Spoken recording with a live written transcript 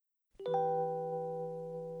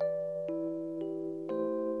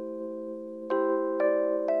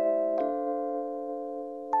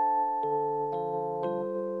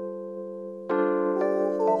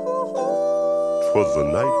'Twas the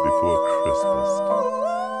night before Christmas,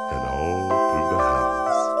 and all through the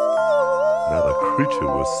house, not a creature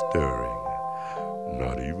was stirring,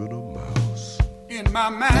 not even a mouse. In my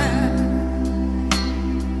mind,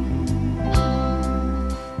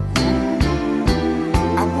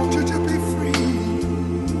 I want you to be free.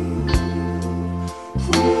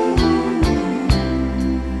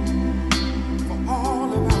 For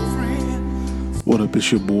all of our friends. What up,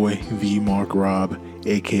 it's your boy, V Mark Rob,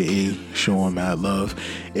 aka Showing Mad Love,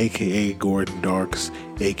 aka Gordon Darks,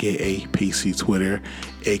 aka PC Twitter,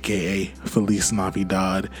 aka Feliz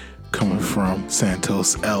Navidad, coming from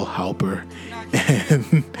Santos El Halper,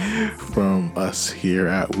 and from us here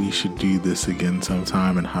at We Should Do This Again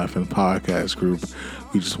Sometime in Hyphen Podcast Group,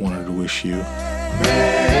 we just wanted to wish you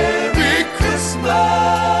Merry Christmas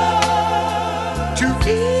to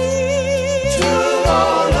each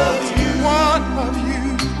all of you, one of you.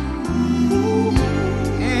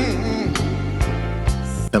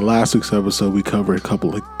 In last week's episode, we covered a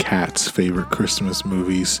couple of Kat's favorite Christmas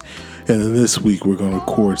movies, and then this week we're going to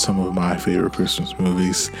record some of my favorite Christmas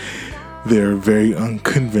movies. They're very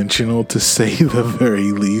unconventional, to say the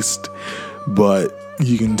very least, but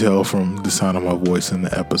you can tell from the sound of my voice in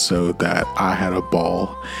the episode that I had a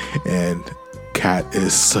ball, and Kat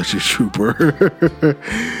is such a trooper.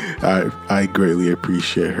 I greatly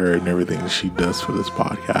appreciate her and everything that she does for this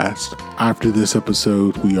podcast. After this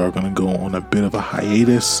episode, we are going to go on a bit of a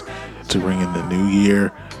hiatus to bring in the new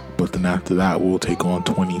year, but then after that, we'll take on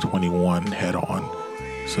 2021 head on.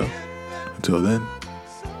 So until then,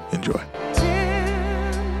 enjoy.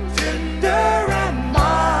 Tender and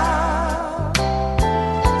mild,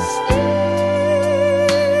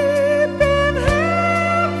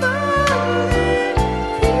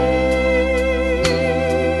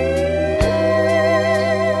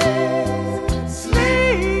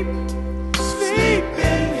 sleep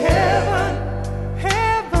in heavenly peace. Sleep in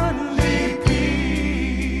heavenly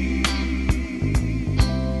peace.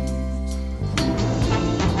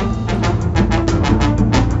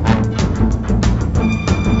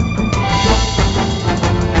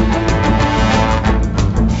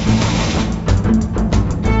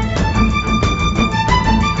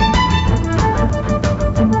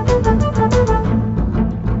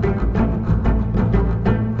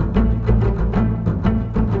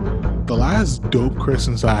 The last dope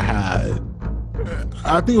Christmas I had,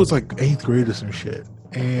 I think it was like 8th grade or some shit.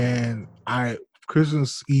 And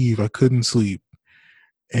Christmas Eve, I couldn't sleep.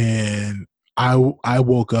 And I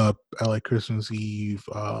woke up at like Christmas Eve.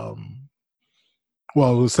 Well,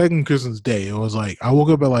 it was second Christmas Day. It was like, I woke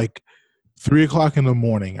up at like 3 o'clock in the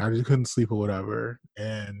morning. I just couldn't sleep or whatever.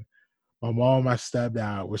 And my mom and my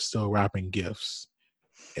stepdad were still wrapping gifts.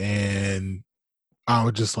 And I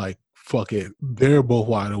was just like, fuck it. They're both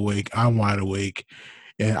wide awake. I'm wide awake.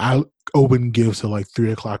 And I opened gifts at like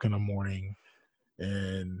 3 o'clock in the morning.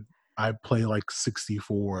 And I play like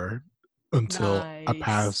 64 until I Nice.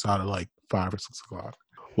 pass out at like 5 or 6 o'clock.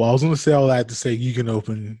 Well, I was going to say all that to say you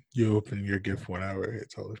open your gift whenever.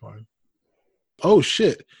 It's totally fine. Oh,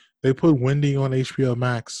 shit. They put Wendy on HBO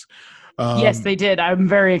Max. Yes, they did. I'm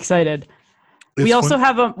very excited. We also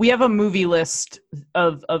have a movie list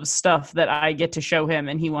of stuff that I get to show him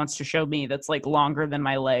and he wants to show me that's like longer than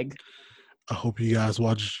my leg. I hope you guys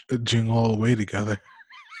watch Jingle All the Way together.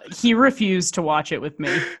 He refused to watch it with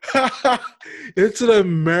me. It's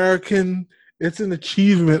an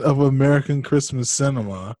achievement of American Christmas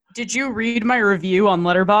cinema. Did you read my review on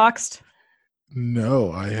Letterboxd?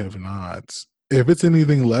 No, I have not. If it's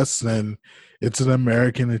anything less than it's an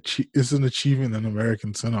achievement in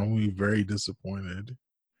American cinema, I'm gonna be very disappointed.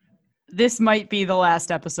 This might be the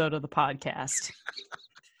last episode of the podcast.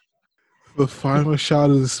 The final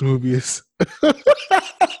shot of this movie is that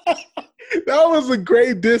was a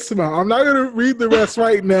great dismount. I'm not gonna read the rest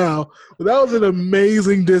right now, but that was an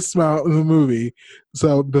amazing dismount in the movie.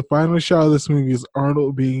 So the final shot of this movie is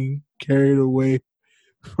Arnold being carried away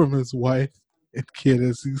from his wife and kid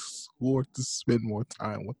as he swore to spend more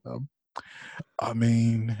time with them. I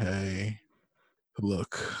mean, hey,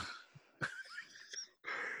 look.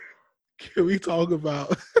 Can we talk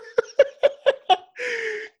about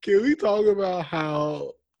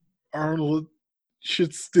how Arnold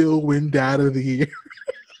should still win Dad of the Year?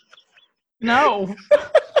 No.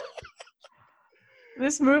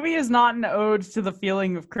 This movie is not an ode to the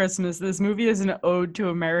feeling of Christmas. This movie is an ode to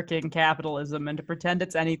American capitalism, and to pretend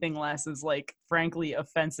it's anything less is, like, frankly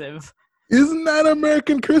offensive. Isn't that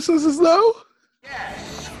American Christmases, though?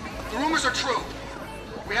 Yes, the rumors are true.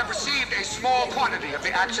 We have received a small quantity of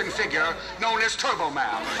the action figure known as Turbo Man.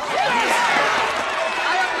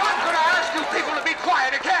 I am not going to ask you people to be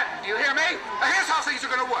quiet again. Do you hear me? Now, here's how things are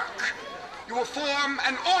going to work. You will form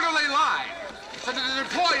an orderly line so that an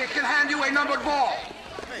employee can hand you a numbered ball.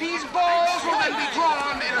 These balls will then be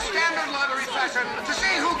drawn in a standard lottery fashion to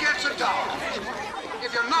see who gets a dollar.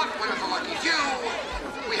 If you're not one of the lucky few,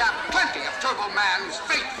 we have plenty of Turbo Man's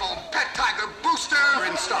faithful pet tiger booster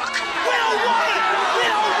in stock. We don't want it! We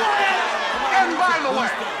don't want it! And by the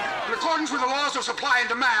way, in accordance with the laws of supply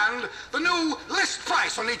and demand, the new list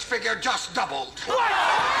price on each figure just doubled. What?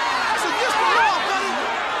 That's against the law,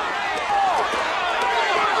 buddy!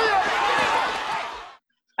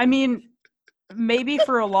 I mean, maybe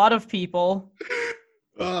for a lot of people.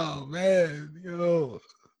 Oh man, yo,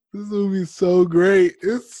 this movie is so great.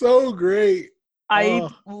 It's so great. I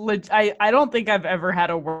don't think I've ever had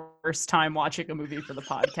a worse time watching a movie for the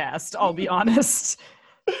podcast. I'll be honest.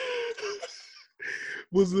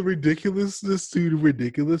 Was the ridiculousness too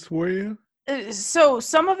ridiculous for you? So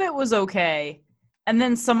some of it was okay, and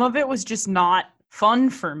then some of it was just not fun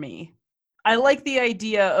for me. I like the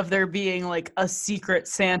idea of there being like a secret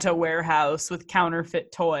Santa warehouse with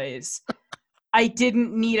counterfeit toys. I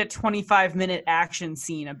didn't need a 25-minute action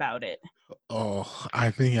scene about it. Oh, I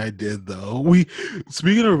think I did though.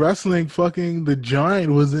 Speaking of wrestling, fucking the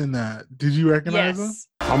Giant was in that. Did you recognize him?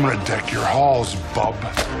 I'm gonna deck your halls, bub.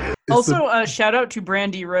 Also, a shout out to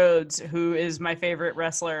Brandy Rhodes, who is my favorite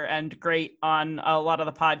wrestler and great on a lot of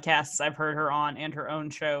the podcasts I've heard her on and her own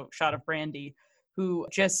show, Shot of Brandy, who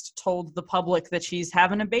just told the public that she's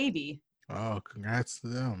having a baby. Oh, congrats to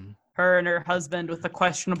them. Her and her husband with a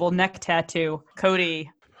questionable neck tattoo,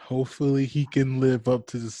 Cody. Hopefully he can live up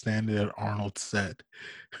to the standard that Arnold set.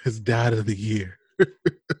 His dad of the year.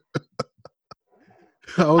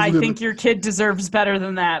 I think your kid deserves better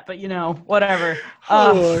than that, but whatever.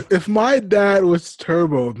 If my dad was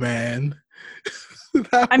Turbo Man,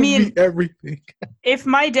 that would be everything. If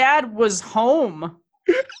my dad was home.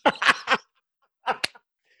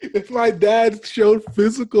 If my dad showed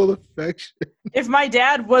physical affection. If my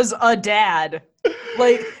dad was a dad.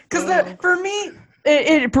 Because for me,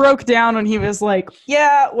 it broke down when he was like,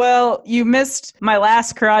 yeah, well, you missed my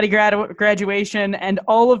last karate graduation and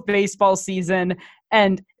all of baseball season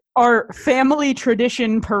and our family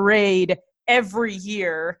tradition parade every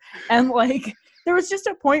year. And there was just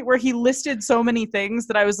a point where he listed so many things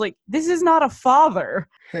that I was like, this is not a father.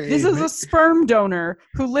 This is a sperm donor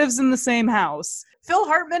who lives in the same house. Phil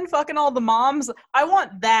Hartman fucking all the moms. I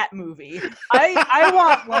want that movie. I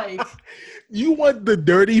want You want the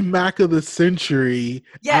dirty Mac of the century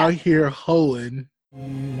out here hoeing.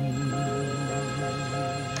 Merry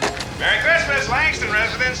Christmas, Langston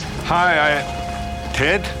residents. Hi,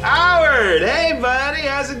 Ted? Howard! Hey, buddy.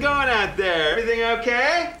 How's it going out there? Everything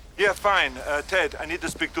okay? Yeah, fine. Ted, I need to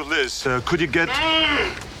speak to Liz. Could you get...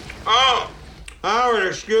 Oh, Howard,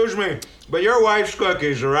 excuse me, but your wife's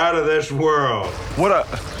cookies are out of this world.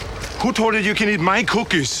 Who told you you can eat my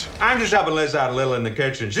cookies? I'm just helping Liz out a little in the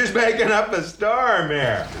kitchen. She's making up a storm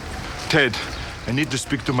here. Ted, I need to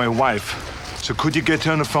speak to my wife. So could you get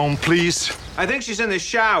her on the phone, please? I think she's in the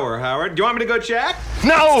shower, Howard. Do you want me to go check?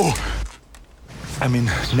 No!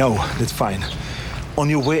 No, that's fine. On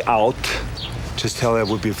your way out, just tell her I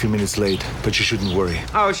will be a few minutes late, but you shouldn't worry.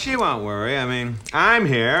 Oh, she won't worry. I'm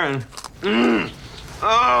here and...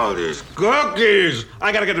 Oh, these cookies!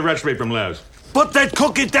 I gotta get the recipe from Liz. Put that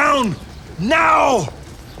cookie down! Now!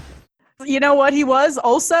 You know what he was?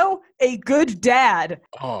 Also, a good dad.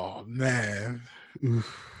 Oh, man.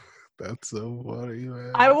 Oof. That's so funny,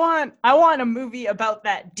 man. I want a movie about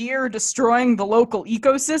that deer destroying the local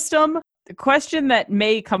ecosystem. The question that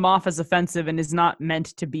may come off as offensive and is not meant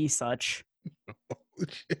to be such.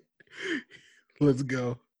 Let's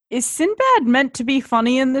go. Is Sinbad meant to be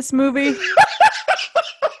funny in this movie?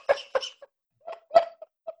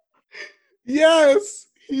 Yes,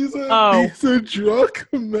 he's a drunk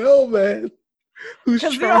mailman.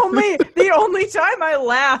 Because the only time I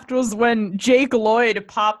laughed was when Jake Lloyd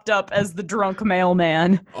popped up as the drunk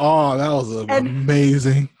mailman. Oh, that was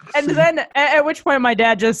amazing. And then at which point my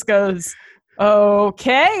dad just goes,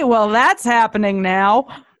 "Okay, well that's happening now."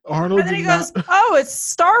 Arnold and then he goes, "Oh, it's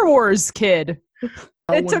Star Wars Kid."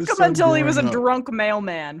 It took him until he was a drunk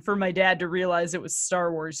mailman for my dad to realize it was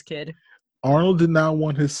Star Wars Kid. Arnold did not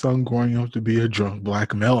want his son growing up to be a drunk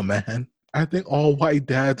black mailman. I think all white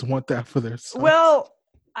dads want that for their son. Well,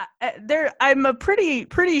 I'm a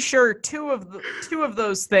pretty sure two of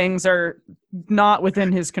those things are not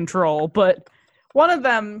within his control, but one of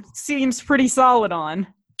them seems pretty solid on.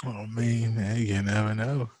 Oh man, you never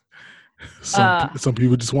know. Some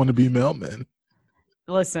people just want to be mailmen.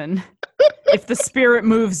 Listen, if the spirit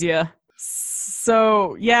moves you,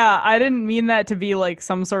 So, yeah, I didn't mean that to be like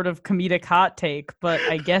some sort of comedic hot take, but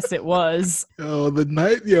I guess it was.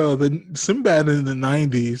 The Sinbad in the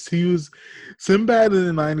 90s, Sinbad in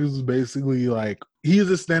the 90s was basically like, he's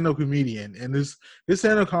a stand-up comedian, and his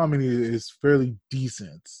stand-up comedy is fairly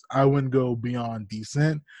decent. I wouldn't go beyond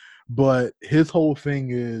decent, but his whole thing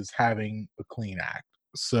is having a clean act.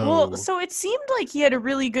 So it seemed like he had a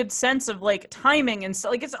really good sense of like timing and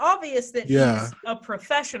stuff. Like, it's obvious that he's a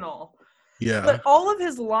professional. Yeah. But all of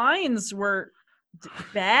his lines were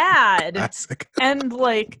bad. Classic. And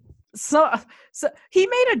like so he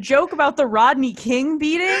made a joke about the Rodney King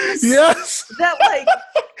beatings. Yes. That like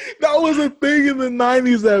that was a thing in the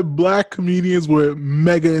 90s that black comedians were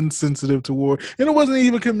mega insensitive toward. And it wasn't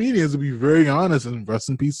even comedians, to be very honest, and rest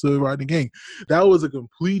in peace to Rodney King. That was a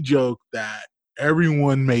complete joke that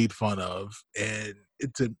everyone made fun of, and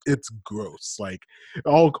it's gross. Like,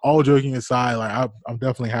 all joking aside, like I'm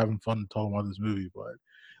definitely having fun talking about this movie, but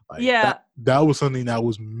like, that was something that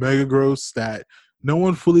was mega gross that no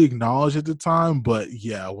one fully acknowledged at the time. But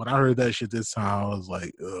yeah, when I heard that shit this time, I was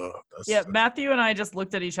like, ugh. Matthew and I just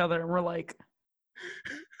looked at each other and we're like,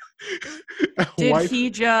 did he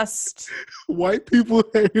just white people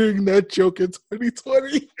hearing that joke in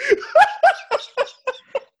 2020?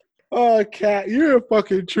 Oh, Kat, you're a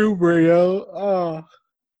fucking trooper, yo. Oh,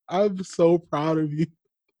 I'm so proud of you.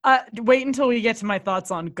 Wait until we get to my thoughts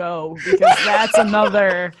on Go, because that's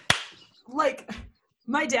another. Like,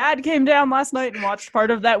 my dad came down last night and watched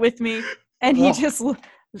part of that with me, and he just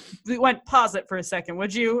went, pause it for a second,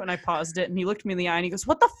 would you? And I paused it, and he looked me in the eye, and he goes,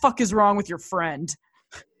 what the fuck is wrong with your friend?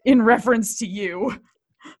 In reference to you.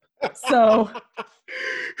 So.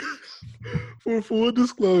 For full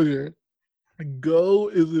disclosure, Go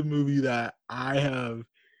is a movie that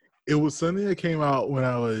it was something that came out when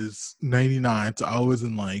I was 99, so I was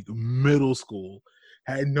in like middle school.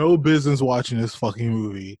 Had no business watching this fucking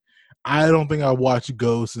movie. I don't think I've watched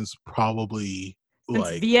Go since probably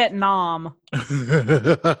like Vietnam.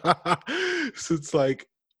 Since like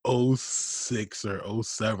 06 or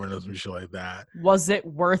 07 or some shit like that. Was it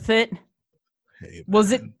worth it? Hey,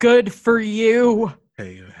 was it good for you?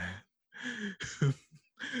 Hey, man.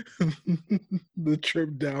 The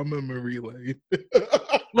trip down memory lane.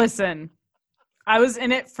 Listen, I was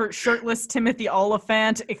in it for shirtless Timothy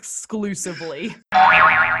Oliphant exclusively.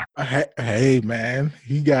 Hey, man,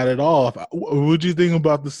 he got it off. What'd you think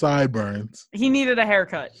about the sideburns? He needed a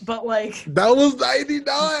haircut, but like that was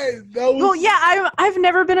 99. Well, yeah, I've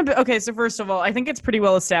never been okay. So first of all, I think it's pretty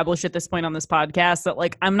well established at this point on this podcast that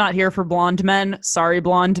like I'm not here for blonde men. Sorry,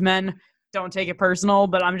 blonde men. Don't take it personal,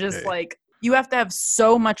 but I'm just like. You have to have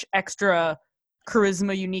so much extra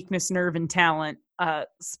charisma, uniqueness, nerve, and talent.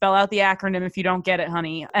 Spell out the acronym if you don't get it,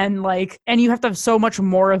 honey. And you have to have so much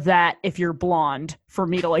more of that if you're blonde for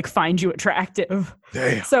me to like find you attractive.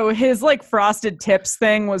 Damn. So his like frosted tips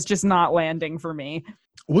thing was just not landing for me.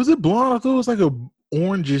 Was it blonde? I thought it was like a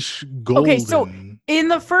orangish golden. Okay, so in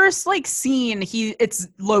the first like scene, it's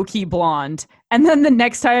low key blonde, and then the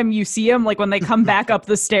next time you see him, like when they come back up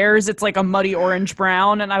the stairs, it's like a muddy orange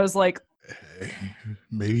brown, and I was like.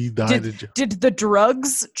 Maybe he died. Did the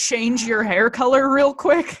drugs change your hair color real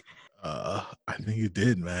quick? I think it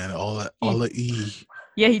did, man. All the E.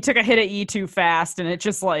 Yeah, he took a hit of E too fast, and it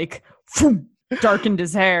just like darkened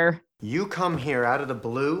his hair. You come here out of the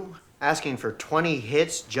blue, asking for 20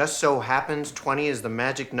 hits. Just so happens 20 is the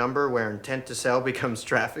magic number where intent to sell becomes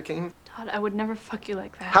trafficking. Todd, I would never fuck you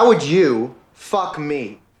like that. How would you fuck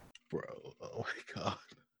me, bro? Oh my god.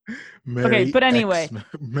 Mary okay, but anyway.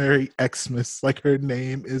 Mary Xmas, like her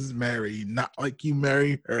name is Mary, not like you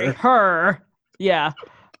marry her. Her. Yeah.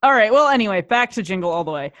 All right, well, anyway, back to Jingle All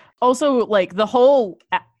the Way. Also, like, the whole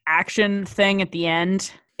action thing at the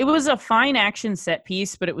end, it was a fine action set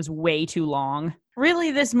piece, but it was way too long.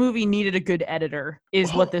 Really, this movie needed a good editor,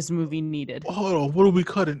 is what this movie needed. Hold on, what are we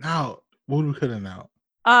cutting out?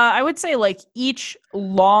 I would say, like, each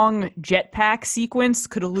long jetpack sequence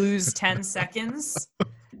could lose 10 seconds.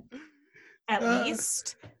 At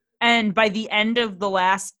least. And by the end of the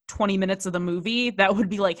last 20 minutes of the movie, that would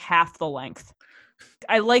be like half the length.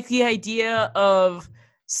 I like the idea of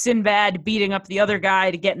Sinbad beating up the other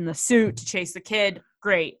guy to get in the suit to chase the kid.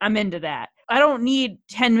 Great. I'm into that. I don't need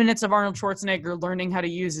 10 minutes of Arnold Schwarzenegger learning how to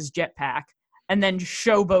use his jetpack and then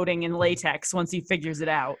showboating in latex once he figures it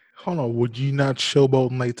out. Hold on. Would you not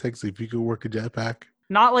showboat in latex if you could work a jetpack?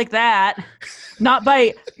 Not like that. Not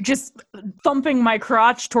by just thumping my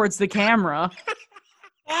crotch towards the camera.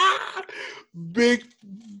 Big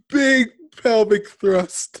pelvic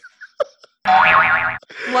thrust.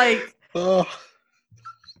 Like,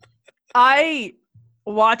 I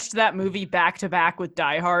watched that movie back to back with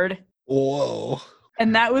Die Hard. Whoa.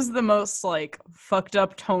 And that was the most like fucked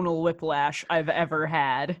up tonal whiplash I've ever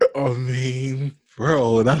had. I mean,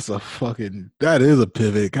 bro, that is a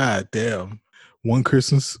pivot. God damn. One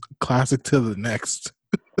Christmas classic to the next.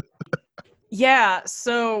 Yeah,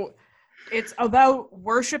 so it's about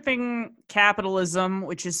worshiping capitalism,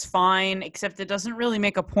 which is fine, except it doesn't really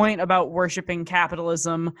make a point about worshiping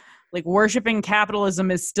capitalism. Like, worshiping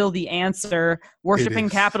capitalism is still the answer. Worshiping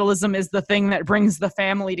capitalism is the thing that brings the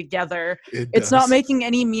family together. It's not making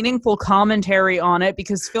any meaningful commentary on it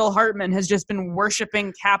because Phil Hartman has just been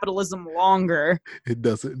worshiping capitalism longer. It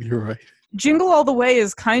doesn't. You're right. Jingle All the Way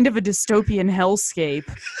is kind of a dystopian hellscape.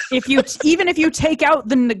 Even if you take out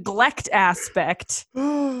the neglect aspect.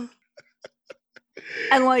 And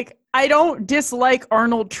like, I don't dislike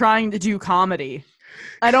Arnold trying to do comedy.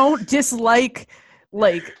 I don't dislike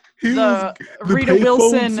like the Rita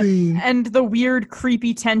Wilson and the weird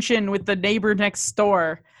creepy tension with the neighbor next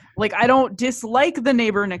door. Like, I don't dislike the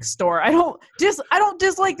neighbor next door. I don't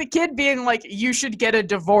dislike the kid being like, you should get a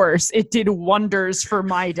divorce. It did wonders for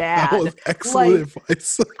my dad. That was excellent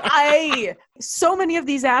advice. So many of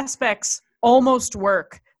these aspects almost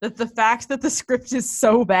work. That the fact that the script is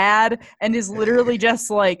so bad and is literally just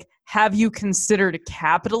like, have you considered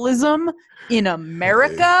capitalism in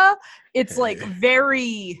America? It's like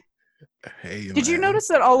very... Did you notice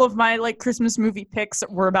that all of my like Christmas movie picks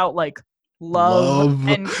were about like love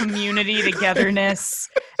and community togetherness,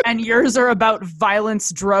 and yours are about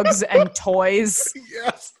violence, drugs, and toys?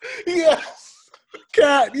 Yes.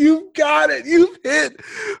 Kat, you got it. You've hit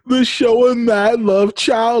the showing mad love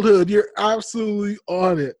childhood. You're absolutely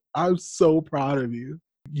on it. I'm so proud of you.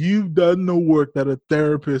 You've done the work that a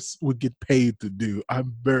therapist would get paid to do.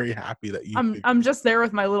 I'm very happy that you. I'm just there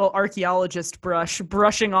with my little archaeologist brush,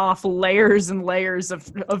 brushing off layers and layers of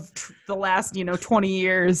the last 20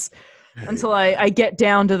 years until I get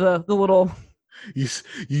down to the little.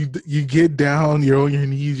 You get down, you're on your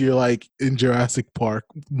knees, you're like in Jurassic Park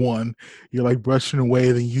 1, you're like brushing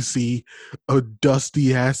away, then you see a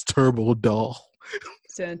dusty ass turbo doll.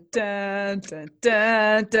 Dun, dun, dun,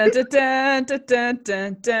 dun, dun, dun, dun, dun,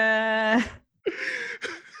 dun, dun.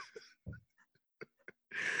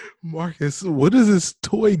 Marcus, what is this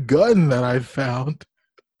toy gun that I found?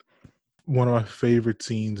 One of my favorite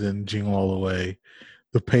scenes in Jingle All the Way,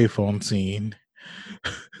 the payphone scene.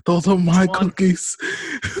 Those are my cookies.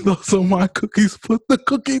 Those are my cookies. Put the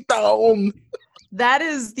cookie down. That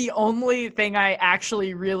is the only thing I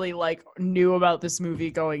actually really knew about this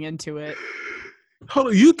movie going into it. Hold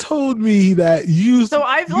on, you told me that So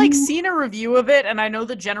I've seen a review of it, and I know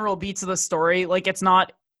the general beats of the story. Like, it's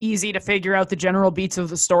not easy to figure out the general beats of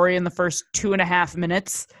the story in the first 2.5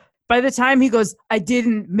 minutes. By the time he goes, I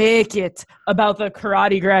didn't make it about the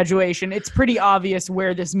karate graduation, it's pretty obvious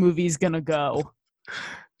where this movie's gonna go.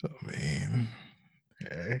 Oh, man.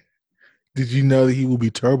 Okay. Did you know that he will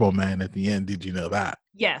be Turbo Man at the end? Did you know that?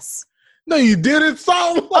 Yes. No, you didn't.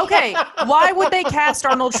 So okay, why would they cast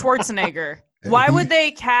Arnold Schwarzenegger? Why would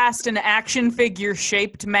they cast an action figure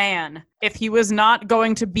shaped man if he was not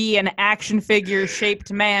going to be an action figure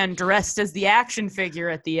shaped man dressed as the action figure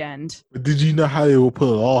at the end? Did you know how they will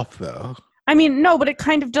pull it off, though? I mean, no, but it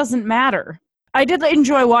kind of doesn't matter. I did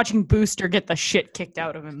enjoy watching Booster get the shit kicked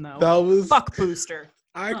out of him, though. Fuck Booster.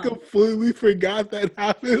 I completely forgot that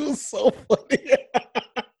happened. It was so funny.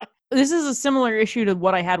 This is a similar issue to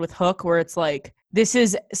what I had with Hook, where it's like,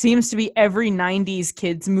 seems to be every 90s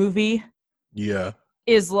kids movie. Yeah.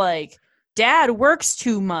 Is like, Dad works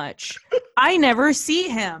too much. I never see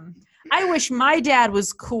him. I wish my dad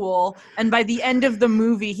was cool. And by the end of the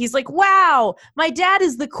movie, he's like, wow, my dad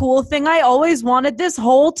is the cool thing I always wanted this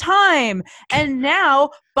whole time. And now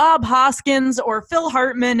Bob Hoskins or Phil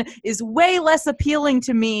Hartman is way less appealing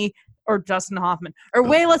to me, or Dustin Hoffman, or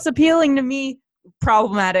way less appealing to me,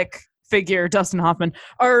 problematic figure, Dustin Hoffman,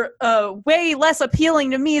 are way less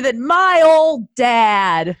appealing to me than my old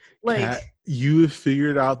dad. Kat, you have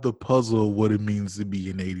figured out the puzzle of what it means to be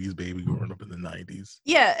an 80s baby growing up in the 90s.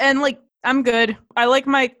 Yeah, and I'm good. I like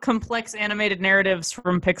my complex animated narratives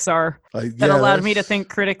from Pixar that allowed me to think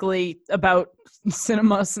critically about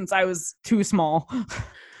cinema since I was too small.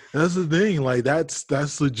 That's the thing.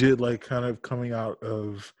 That's legit, kind of coming out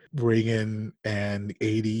of Reagan and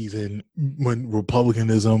 80s, and when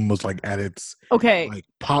Republicanism was at its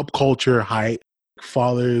pop culture height.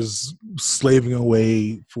 Fathers slaving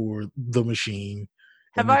away for the machine.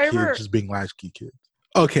 Have I ever just being latchkey kids?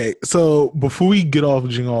 Okay, so before we get off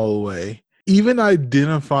Jingle All the Way, even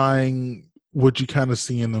identifying what you kind of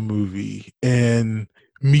see in the movie and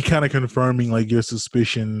me kind of confirming your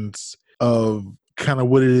suspicions of kind of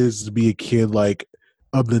what it is to be a kid,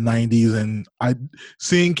 of the 90s, and I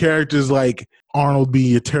seeing characters like Arnold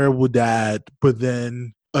be a terrible dad, but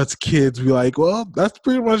then us kids be like, well, that's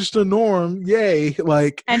pretty much the norm. Yay.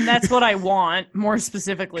 Like, and that's what I want more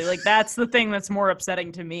specifically. Like, that's the thing that's more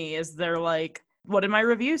upsetting to me is they're like, what did my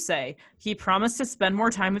review say? He promised to spend more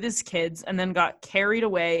time with his kids and then got carried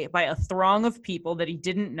away by a throng of people that he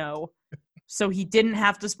didn't know. So he didn't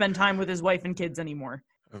have to spend time with his wife and kids anymore.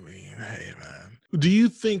 I mean, hey, man. Do you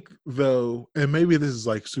think, though, and maybe this is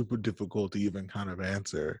like super difficult to even kind of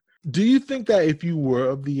answer, do you think that if you were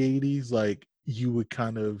of the 80s, like, you would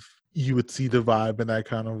see the vibe in that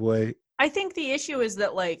kind of way? I think the issue is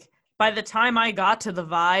that, like, by the time I got to the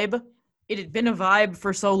vibe, it had been a vibe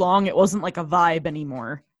for so long, it wasn't like a vibe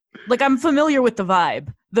anymore. Like, I'm familiar with the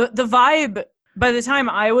vibe. The vibe, by the time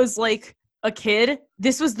I was, like, a kid,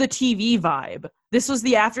 this was the TV vibe. This was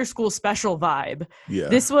the after-school special vibe. Yeah.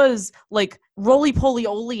 This was, like, Roly Poly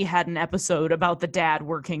Oly had an episode about the dad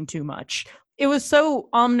working too much. It was so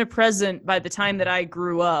omnipresent by the time that I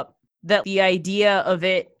grew up that the idea of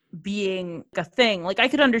it being a thing, like, I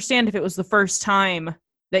could understand if it was the first time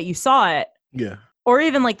that you saw it. Yeah. Or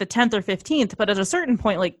even like the 10th or 15th, but at a certain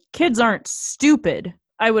point, like, kids aren't stupid.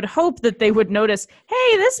 I would hope that they would notice,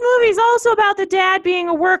 hey, this movie's also about the dad being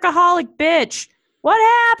a workaholic bitch. What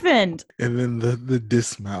happened? And then the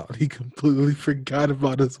dismount, he completely forgot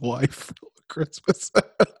about his wife for Christmas.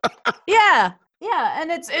 Yeah. Yeah, and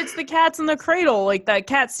it's the Cats in the Cradle, like that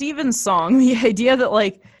Cat Stevens song. The idea that,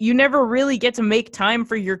 like, you never really get to make time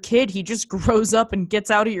for your kid. He just grows up and gets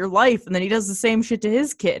out of your life, and then he does the same shit to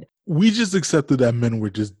his kid. We just accepted that men were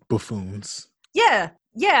just buffoons.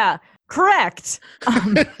 Yeah, correct.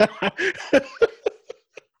 I'm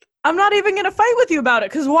not even going to fight with you about it,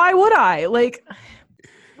 because why would I? Like,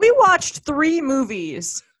 we watched 3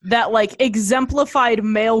 movies that, like, exemplified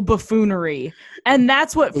male buffoonery, and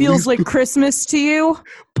that's what feels like Christmas to you?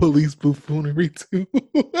 Police buffoonery, too.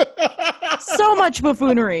 So much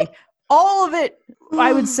buffoonery. All of it,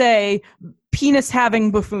 I would say, penis-having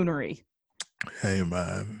buffoonery. Hey,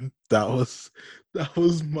 man, that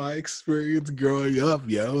was my experience growing up,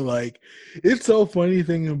 yo. Like, it's so funny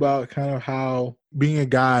thinking about kind of how being a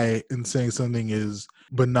guy and saying something as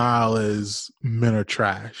banal as men are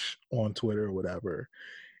trash on Twitter or whatever.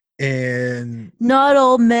 And not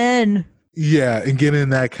all men. Yeah, and getting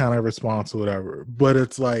that kind of response or whatever. But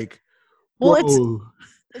it's like, well,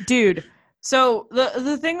 dude. So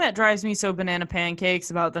the thing that drives me so banana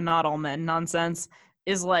pancakes about the not all men nonsense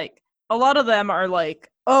is, like, a lot of them are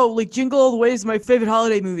like, oh, like, Jingle All the Way is my favorite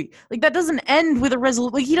holiday movie. Like, that doesn't end with a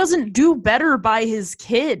resolution. Like, he doesn't do better by his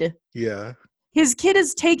kid. Yeah. His kid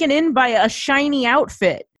is taken in by a shiny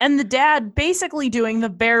outfit, and the dad basically doing the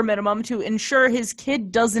bare minimum to ensure his kid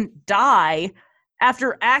doesn't die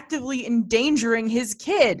after actively endangering his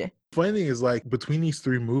kid. Funny thing is, like, between these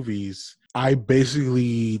 3 movies, I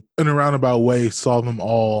basically, in a roundabout way, saw them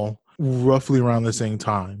all roughly around the same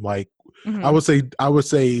time. Like, I would say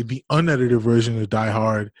the unedited version of Die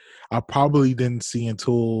Hard, I probably didn't see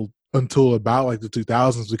until about like the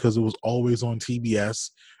 2000s, because it was always on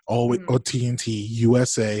TBS, always or TNT,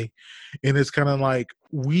 USA. And it's kind of like,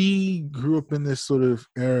 we grew up in this sort of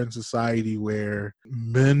era in society where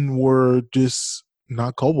men were just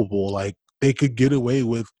not culpable. Like, they could get away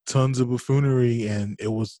with tons of buffoonery and it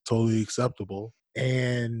was totally acceptable.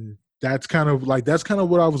 And that's kind of what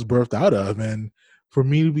I was birthed out of. And for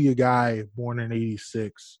me to be a guy born in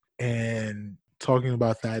 86 and talking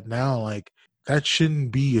about that now, like, that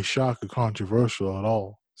shouldn't be a shock or controversial at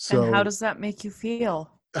all. So, and how does that make you feel?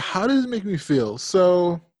 How does it make me feel?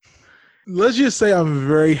 So, let's just say I'm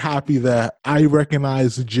very happy that I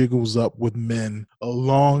recognized Jiggles Up with Men a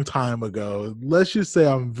long time ago. Let's just say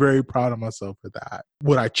I'm very proud of myself for that.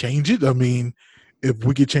 Would I change it? I mean, if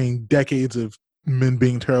we could change decades of men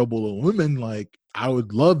being terrible to women, like, I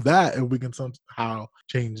would love that if we can somehow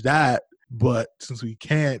change that. But since we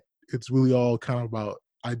can't, it's really all kind of about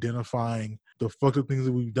identifying the fucked up things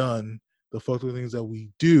that we've done, the fucked up things that we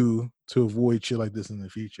do to avoid shit like this in the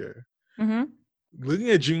future. Mm-hmm. Looking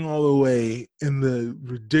at Jingle All the Way and the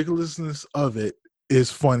ridiculousness of it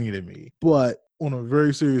is funny to me. But on a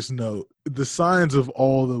very serious note, the signs of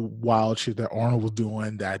all the wild shit that Arnold was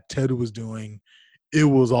doing, that Ted was doing, it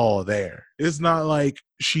was all there. It's not like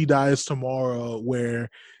She Dies Tomorrow where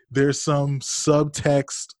there's some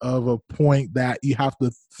subtext of a point that you have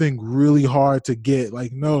to think really hard to get.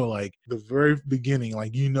 Like, no, like, the very beginning,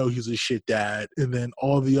 like, you know he's a shit dad. And then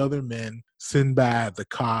all the other men, Sinbad, the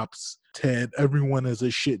cops, Ted, everyone is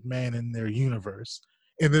a shit man in their universe.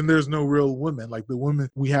 And then there's no real women. Like, the women,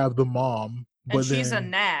 we have the mom. But and she's a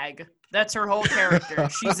nag. That's her whole character.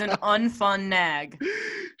 She's an unfun nag.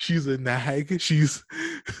 She's a nag. She's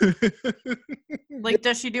Like,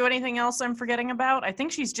 does she do anything else I'm forgetting about? I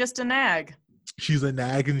think she's just a nag. She's a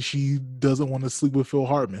nag and she doesn't want to sleep with Phil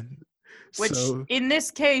Hartman. Which, So, in this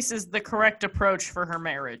case, is the correct approach for her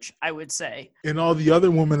marriage, I would say. and all the other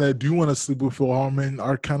women that do want to sleep with Phil Hartman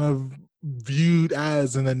are kind of viewed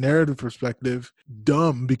as, in a narrative perspective,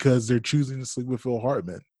 dumb because they're choosing to sleep with Phil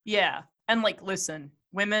Hartman. Yeah. And, like, listen,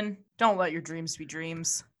 women, don't let your dreams be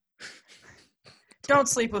dreams. Don't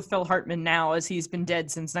sleep with Phil Hartman now, as he's been dead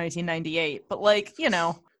since 1998. But, like, you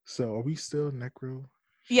know. So, are we still necro?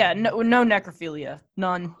 Yeah, no necrophilia.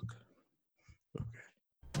 None.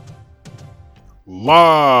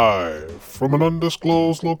 Live from an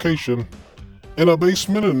undisclosed location in a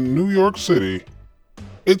basement in New York City,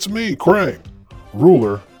 it's me, Krang,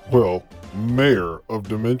 ruler, well, mayor of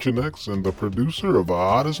Dimension X and the producer of the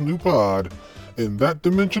hottest new pod in that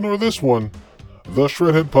dimension or this one, the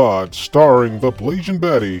Shredhead Pod, starring the Blasian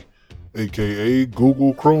Baddie, aka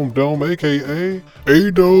Google Chrome Dome, aka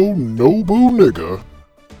Ado Nobu Nigga,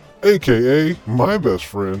 aka my best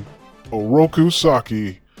friend, Oroku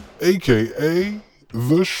Saki, aka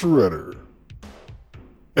The Shredder.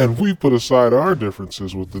 And we put aside our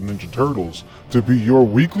differences with the Ninja Turtles to be your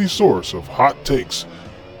weekly source of hot takes,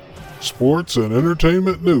 sports, and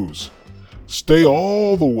entertainment news. Stay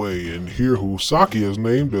all the way and hear who Saki has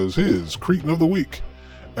named as his Cretin of the Week,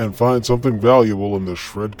 and find something valuable in the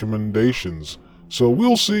Shred Commendations. So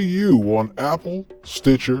we'll see you on Apple,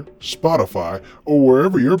 Stitcher, Spotify, or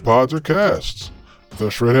wherever your pods are casts. The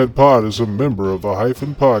Shredhead Pod is a member of the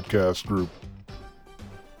Hyphen Podcast Group.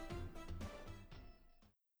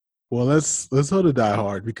 Well, let's go to Die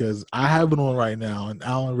Hard because I have it on right now, and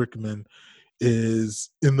Alan Rickman is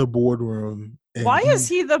in the boardroom. And Why is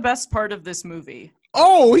he the best part of this movie?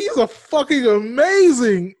 Oh, he's a fucking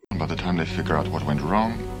amazing. By the time they figure out what went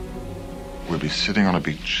wrong, we'll be sitting on a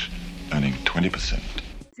beach earning 20%.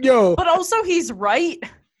 Yo. But also he's right.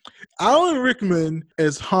 Alan Rickman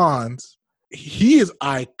as Hans, he is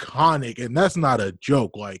iconic, and that's not a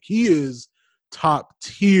joke. Like, he is top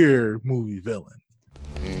tier movie villain.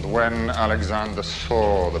 And when Alexander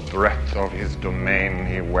saw the breadth of his domain,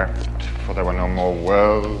 he wept, for there were no more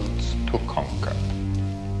worlds to conquer.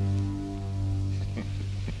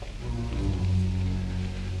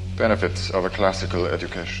 Benefits of a classical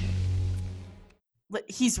education.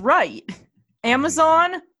 He's right.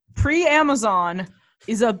 Amazon, pre-Amazon,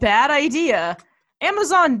 is a bad idea.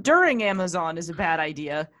 Amazon during Amazon is a bad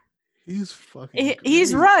idea. He's fucking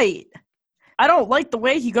He's right. I don't like the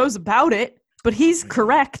way he goes about it, but he's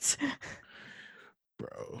correct.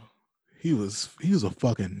 Bro, he was a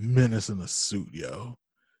fucking menace in a suit, yo.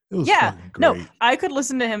 It was Yeah, fucking great. no, I could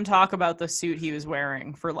listen to him talk about the suit he was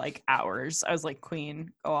wearing for like hours. I was like,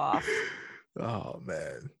 Queen, go off. Oh,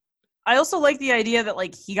 man. I also like the idea that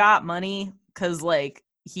like he got money because like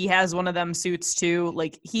he has one of them suits too.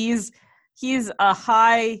 Like he's a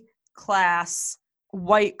high class,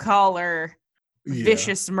 white collar,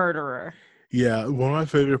 vicious murderer. Yeah, one of my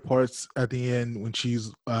favorite parts at the end when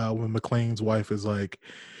when McClane's wife is like,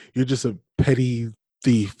 "You're just a petty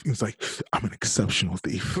thief." He's like, "I'm an exceptional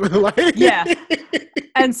thief." Like, yeah,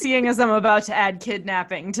 and seeing as I'm about to add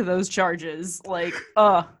kidnapping to those charges, like,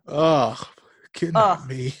 kidnap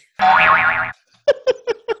me.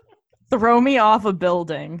 Throw me off a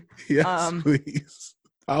building. Yes, please.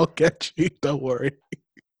 I'll catch you. Don't worry.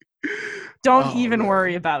 Don't even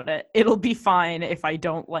worry about it. It'll be fine if I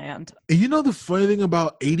don't land. And you know the funny thing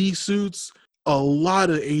about 80 suits? A lot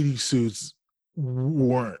of 80 suits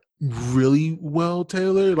weren't really well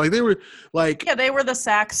tailored. Like they were like they were the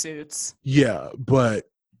sack suits. Yeah, but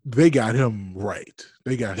they got him right.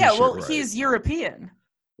 They got his shit right. He's European.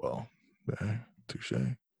 Well, touche. Damn,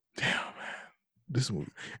 man. This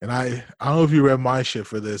movie, and I don't know if you read my shit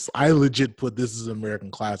for this. I legit put this as an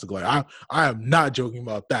American classic. Like I am not joking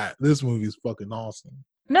about that. This movie is fucking awesome.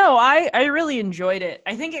 No, I really enjoyed it.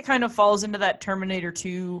 I think it kind of falls into that Terminator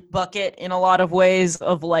 2 bucket in a lot of ways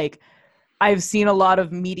of like, I've seen a lot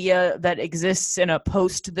of media that exists in a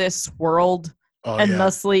post this world. And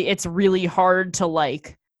thusly it's really hard to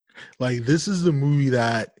like this is the movie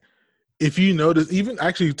that if you notice, even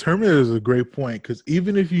actually Terminator is a great point. Cause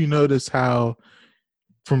even if you notice how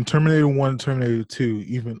from Terminator 1 to Terminator 2,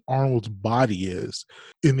 even Arnold's body is.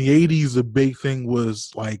 In the 80s, the big thing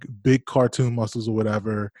was like big cartoon muscles or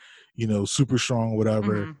whatever, super strong or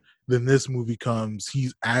whatever. Mm-hmm. Then this movie comes,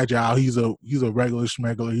 he's agile, he's a regular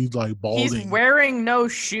schmegular, he's like balding. He's wearing no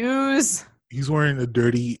shoes. He's wearing a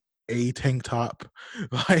dirty tank top.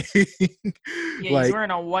 He's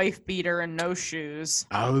wearing a wife beater and no shoes.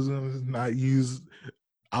 I was gonna use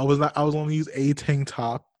a tank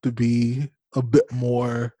top to be a bit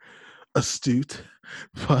more astute,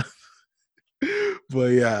 but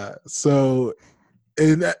yeah. So,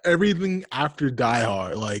 and everything after Die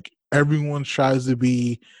Hard, like everyone tries to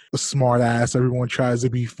be a smart ass, everyone tries to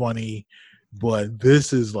be funny, but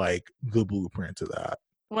this is like the blueprint to that.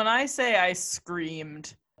 When I say I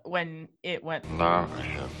screamed when it went, Now I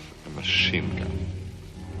have a machine gun.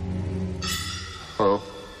 Ho,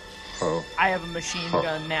 ho. I have a machine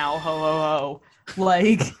gun now, ho ho ho.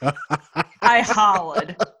 Like, I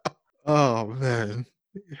hollered. Oh man,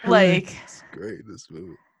 Like, it's great, this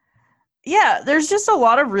movie. Yeah, there's just a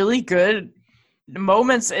lot of really good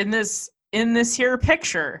moments in this here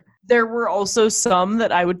picture. There were also some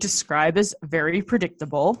that I would describe as very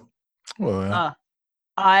predictable. Well, yeah.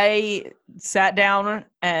 I sat down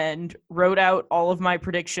and wrote out all of my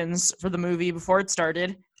predictions for the movie before it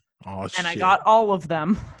started, and I got all of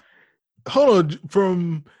them. Hold on,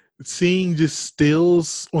 from seeing just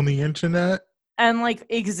stills on the internet and like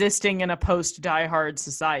existing in a post Die Hard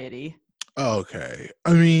society. Okay,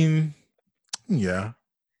 I mean, yeah.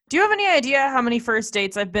 Do you have any idea how many first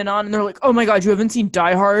dates I've been on? And they're like, "Oh my god, you haven't seen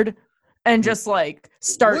Die Hard?" And just like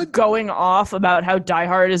start going off about how Die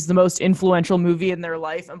Hard is the most influential movie in their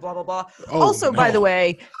life and blah blah blah. Also, by the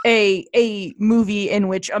way, a movie in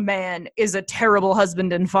which a man is a terrible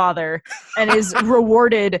husband and father and is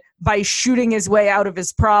rewarded by shooting his way out of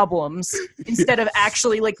his problems instead of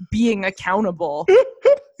actually like being accountable.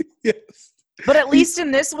 Yes. But at least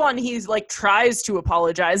in this one, he's like tries to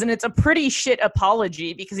apologize, and it's a pretty shit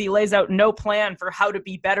apology because he lays out no plan for how to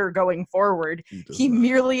be better going forward. He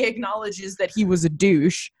merely acknowledges that he was a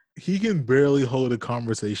douche. He can barely hold a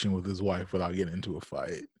conversation with his wife without getting into a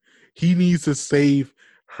fight. He needs to save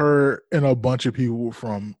her and a bunch of people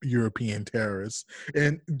from European terrorists.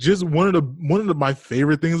 And just one of my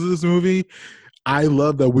favorite things of this movie, I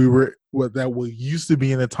love that we used to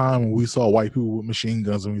be in a time when we saw white people with machine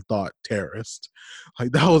guns and we thought terrorists.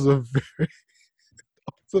 Like that was a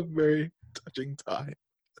very touching time.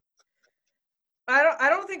 I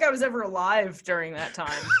don't think I was ever alive during that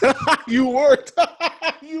time. You weren't.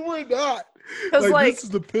 You were not. Because like this is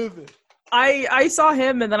the pivot. I saw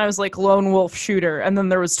him and then I was like lone wolf shooter, and then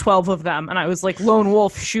there was 12 of them and I was like lone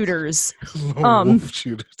wolf shooters. Lone wolf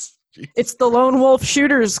shooters. Jeez. It's the Lone Wolf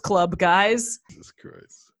Shooters Club, guys. Jesus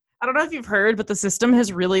Christ. I don't know if you've heard, but the system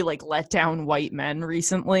has really like let down white men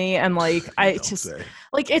recently, and like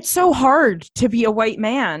it's so hard to be a white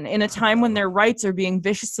man in a time when their rights are being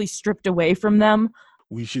viciously stripped away from them.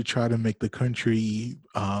 We should try to make the country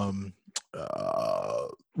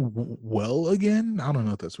well again. I don't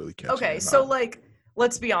know if that's really catchy. Okay, so like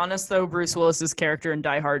let's be honest, though, Bruce Willis's character in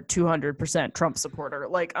Die Hard, 200% Trump supporter.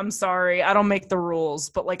 Like, I'm sorry, I don't make the rules,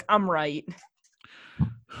 but, like, I'm right.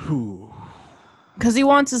 Because he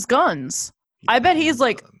wants his guns. I bet he's,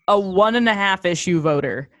 like, a 1.5 issue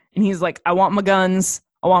voter. And he's like, I want my guns.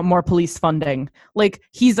 I want more police funding. Like,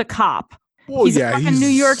 he's a cop. Well, he's a fucking New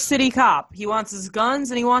York City cop. He wants his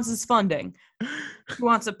guns and he wants his funding. He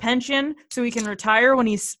wants a pension so he can retire when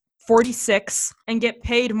he's 46 and get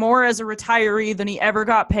paid more as a retiree than he ever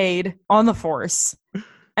got paid on the force.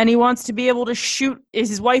 And he wants to be able to shoot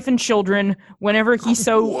his wife and children whenever he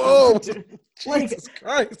so... Whoa! Jesus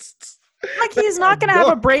Christ. Like, he's not going to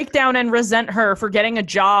have a breakdown and resent her for getting a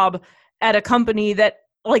job at a company that,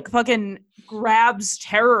 like, fucking grabs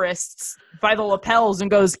terrorists by the lapels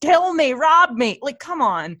and goes, kill me, rob me. Like, come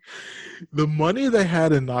on. The money they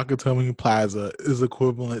had in Nakatomi Plaza is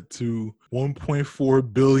equivalent to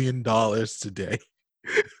 $1.4 billion today.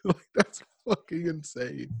 Like, that's fucking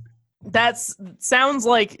insane. Sounds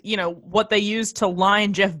like, you know, what they used to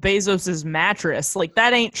line Jeff Bezos's mattress. Like,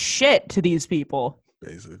 that ain't shit to these people.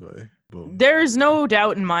 Basically. Boom. There's no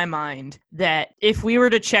doubt in my mind that if we were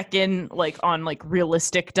to check in, like, on, like,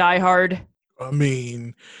 realistic Die Hard. I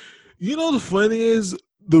mean, you know, the funny is,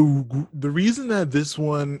 the reason that this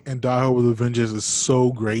one and Die Hard with a Vengeance is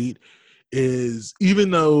so great is,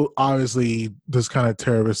 even though obviously this kind of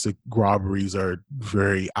terroristic robberies are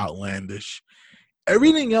very outlandish,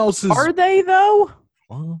 everything else is... Are they, though?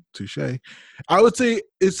 Well, touche. I would say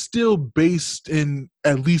it's still based in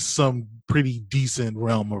at least some pretty decent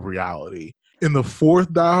realm of reality. In the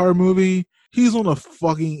fourth Die Hard movie, he's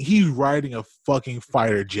riding a fucking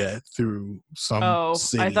fighter jet through some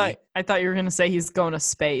city. I thought you were gonna say he's going to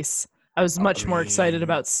space. I was much more excited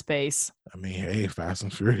about space. I mean, hey, Fast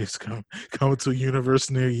and Furious coming to a universe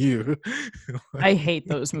near you. I hate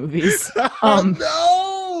those movies.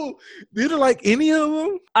 No, did you like any of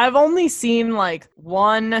them? I've only seen like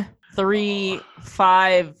 1, 3,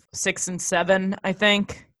 5, 6, and 7. I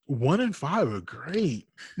think. 1 and 5 are great.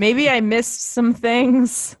 Maybe I missed some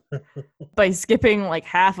things by skipping like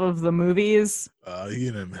half of the movies.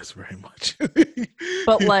 You didn't miss very much.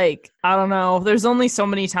 But like, I don't know. There's only so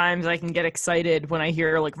many times I can get excited when I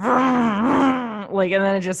hear like, and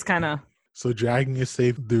then it just kind of. So dragging you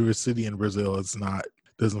safe through a city in Brazil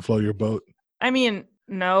doesn't float your boat. I mean,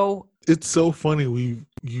 no. It's so funny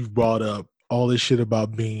you've brought up all this shit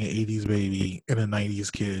about being an 80s baby and a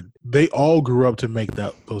 90s kid. They all grew up to make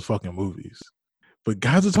those fucking movies. But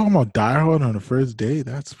guys are talking about Die Hard on the first day?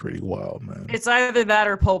 That's pretty wild, man. It's either that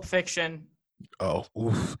or Pulp Fiction. Oh,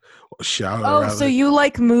 oof. Shout out. Oh, so you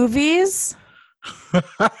like movies?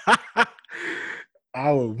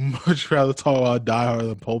 I would much rather talk about Die Hard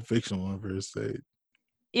than Pulp Fiction on the first date.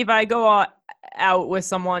 If I go out with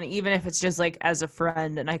someone, even if it's just like as a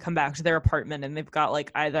friend, and I come back to their apartment and they've got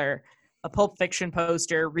like either a Pulp Fiction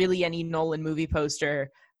poster, really any Nolan movie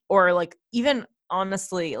poster, or like even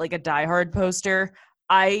honestly like a Die Hard poster,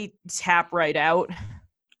 I tap right out.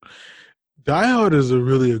 Die Hard is a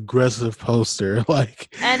really aggressive poster.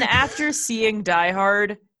 And after seeing Die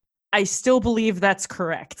Hard, I still believe that's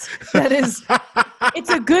correct. That is,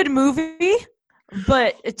 it's a good movie,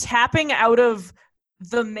 but tapping out of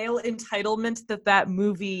the male entitlement that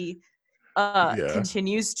movie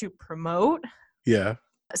continues to promote. Yeah.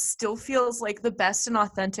 Still feels like the best and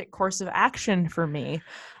authentic course of action for me.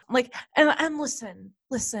 Like, and listen,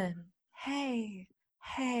 hey,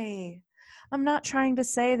 I'm not trying to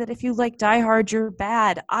say that if you like Die Hard, you're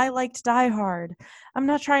bad. I liked Die Hard. I'm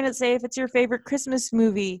not trying to say if it's your favorite Christmas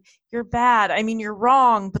movie, you're bad. I mean, you're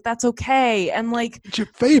wrong, but that's okay. And like, it's your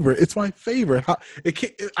favorite. It's my favorite.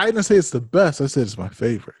 I didn't say it's the best. I said it's my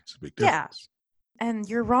favorite. It's a big difference. Yeah. And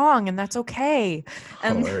you're wrong, and that's okay.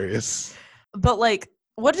 And, hilarious. But like,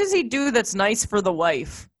 what does he do that's nice for the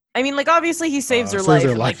wife? I mean, like, obviously he saves her life.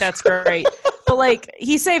 Like, that's great. But like,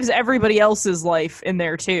 he saves everybody else's life in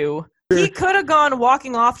there too. He could have gone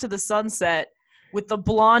walking off to the sunset with the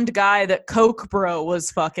blonde guy that Coke Bro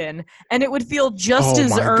was fucking, and it would feel just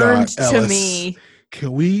as earned to me.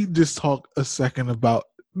 Can we just talk a second about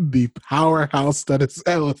the powerhouse that is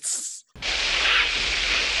Ellis?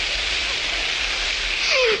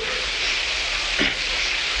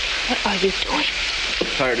 What are you doing? I'm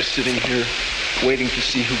tired of sitting here waiting to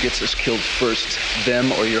see who gets us killed first,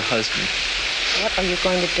 them or your husband. What are you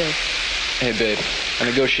going to do? Hey, babe, I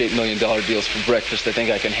negotiate $1 million deals for breakfast. I think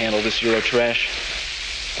I can handle this Euro trash.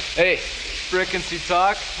 Hey, frickin'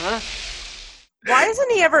 talk, huh? Why doesn't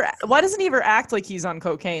he ever act like he's on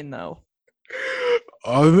cocaine though?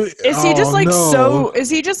 Is he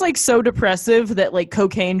just like so depressive that like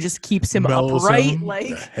cocaine just keeps him upright?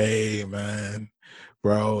 Like, hey man,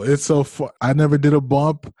 bro, it's so fun. I never did a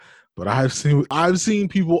bump, but I've seen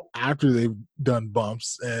people after they've done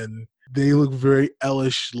bumps and they look very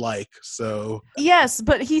Ellish like. So yes,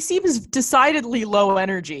 but he seems decidedly low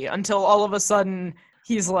energy until all of a sudden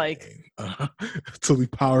he's like, until he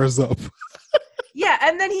powers up. Yeah,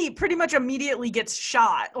 and then he pretty much immediately gets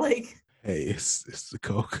shot. Like, hey, it's the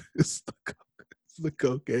coke. It's the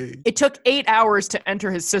cocaine. It took 8 hours to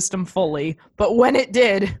enter his system fully, but when it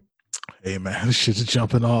did. Hey man, this shit's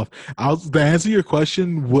jumping off. To answer your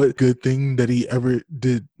question, what good thing that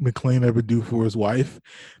McClane ever do for his wife?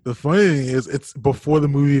 The funny thing is, it's before the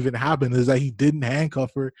movie even happened, is that he didn't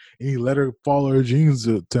handcuff her and he let her follow her dreams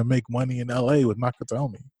to make money in LA with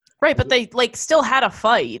Nakatomi. Right, but they like still had a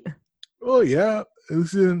fight. Oh yeah,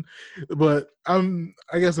 but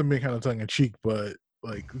I guess I'm being kind of tongue in cheek, but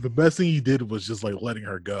like the best thing he did was just like letting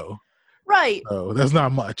her go. Right. So that's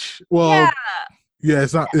not much. Well, yeah,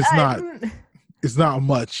 it's not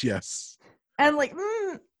much. Yes. And like,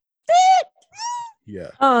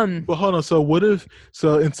 yeah. But hold on.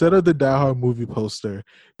 So instead of the Die Hard movie poster,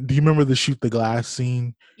 do you remember the shoot the glass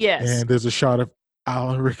scene? Yes. And there's a shot of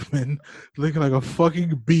Alan Rickman looking like a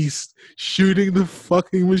fucking beast shooting the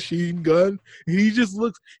fucking machine gun. And he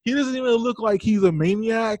doesn't even look like he's a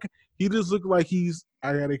maniac. He just looks like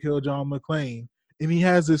I gotta kill John McClane. And he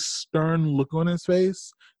has this stern look on his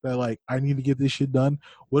face that like, I need to get this shit done.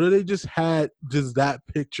 What if they just had just that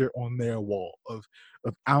picture on their wall of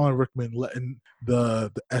Alan Rickman letting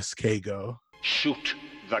the SK go? Shoot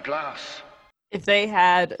the glass. If they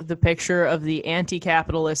had the picture of the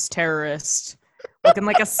anti-capitalist terrorist looking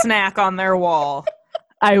like a snack on their wall,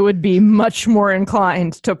 I would be much more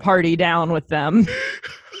inclined to party down with them.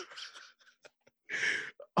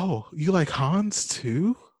 Oh, you like Hans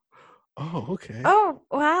too? Oh, okay. Oh,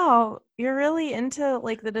 wow. You're really into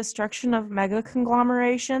like the destruction of mega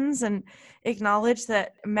conglomerations and acknowledge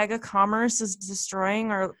that mega commerce is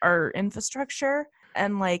destroying our infrastructure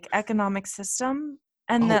and like economic system.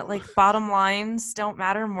 and that like bottom lines don't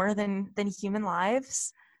matter more than human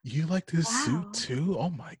lives. You like this suit too? Oh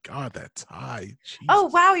my god, that tie. Jeez. Oh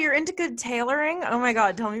wow, you're into good tailoring? Oh my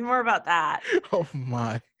god, tell me more about that. Oh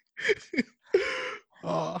my.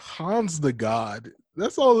 Hans the God.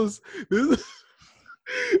 That's all this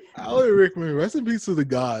Alan Rickman, rest in peace to the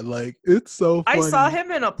God. Like, it's so funny. I saw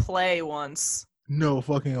him in a play once. No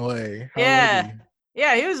fucking way. How Yeah.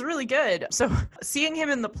 Yeah, he was really good. So seeing him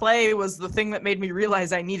in the play was the thing that made me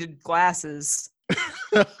realize I needed glasses.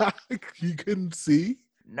 You couldn't see?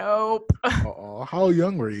 Nope. Oh, how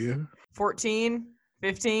young were you? 14,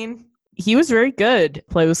 15. He was very good.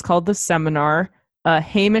 Play was called The Seminar.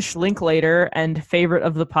 Hamish Linklater and favorite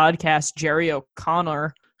of the podcast, Jerry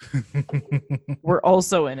O'Connor, were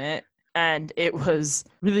also in it. And it was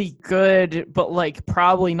really good, but like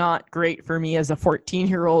probably not great for me as a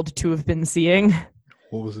 14-year-old to have been seeing.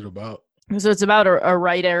 What was it about? So it's about a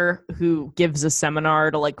writer who gives a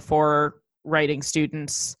seminar to like 4 writing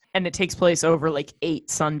students, and it takes place over like 8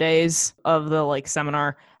 Sundays of the like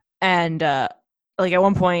seminar. And like at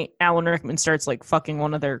one point, Alan Rickman starts like fucking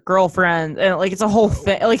one of their girlfriends, and like it's a whole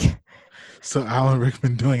thing. Like, so Alan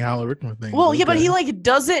Rickman doing Alan Rickman things. Well, yeah, but he like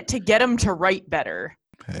does it to get him to write better.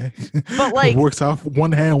 Okay. But like, it works out.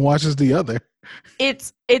 One hand washes the other.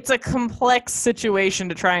 It's a complex situation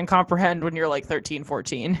to try and comprehend when you're like 13,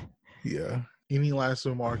 14. Yeah. Any last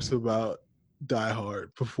remarks about Die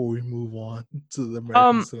Hard before we move on to the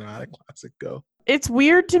American Cinematic Classic? Go. It's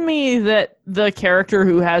weird to me that the character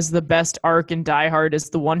who has the best arc in Die Hard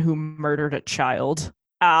is the one who murdered a child.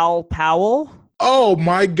 Al Powell. Oh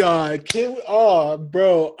my god.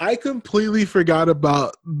 Bro, I completely forgot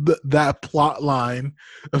about that plot line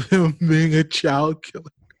of him being a child killer.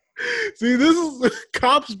 See, this is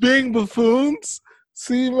cops being buffoons.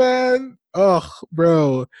 See, man. Oh,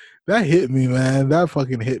 bro. That hit me, man. That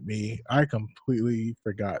fucking hit me. I completely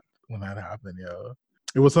forgot when that happened, yo.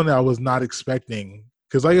 It was something I was not expecting.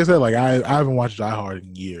 Because like I said, like I haven't watched Die Hard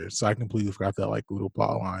in years, so I completely forgot that like little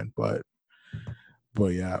plot line. But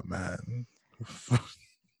yeah, man.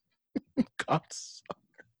 Cops.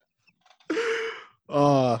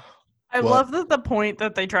 I love that the point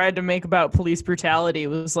that they tried to make about police brutality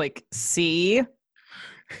was like, see,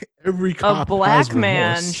 every cop a black has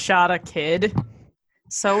man remorse. shot a kid,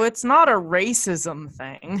 so it's not a racism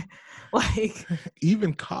thing. Like,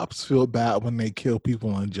 even cops feel bad when they kill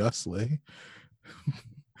people unjustly.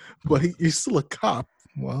 But you're still a cop.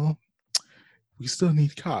 Well, we still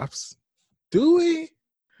need cops. Do we?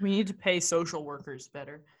 We need to pay social workers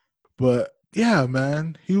better. But yeah,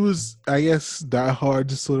 man, he was, I guess, Die Hard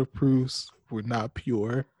just sort of proves we're not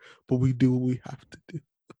pure, but we do what we have to do.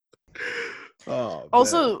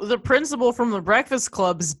 Also, the principal from the Breakfast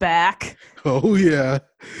Club's back. Oh yeah.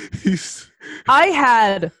 I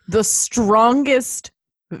had the strongest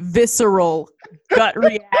visceral gut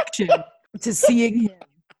reaction to seeing him.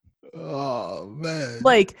 Oh man.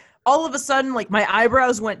 Like, all of a sudden, like, my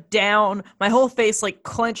eyebrows went down, my whole face like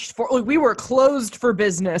clenched for, like, we were closed for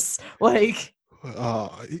business. Like,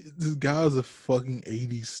 this guy is a fucking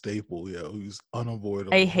 80s staple, yo. He's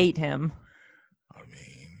unavoidable. I hate him.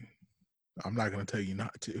 I'm not gonna tell you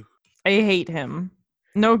not to. I hate him.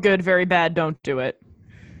 No good, very bad, don't do it.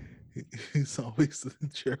 He's always a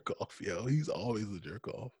jerk off, yo. He's always a jerk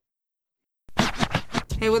off.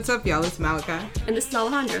 Hey, what's up, y'all? It's Malachi. And this is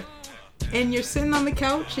Alejandra. And you're sitting on the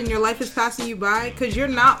couch and your life is passing you by because you're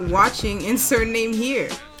not watching Insert Name Here.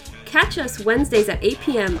 Catch us Wednesdays at 8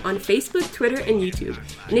 p.m. on Facebook, Twitter, and YouTube.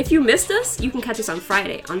 And if you missed us, you can catch us on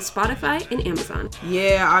Friday on Spotify and Amazon.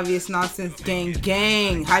 Yeah, Obvious Nonsense Gang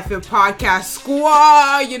Gang. Hyphen Podcast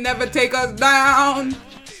Squad. You never take us down.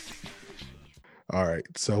 All right,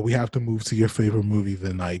 so we have to move to your favorite movie of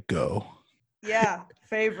the night. Go. Yeah,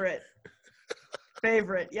 favorite.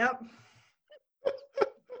 Yep.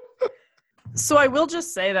 So I will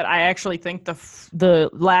just say that I actually think the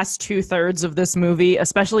last 2/3 of this movie,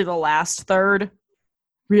 especially the last third,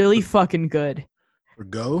 really fucking good. For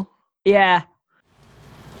Go? Yeah.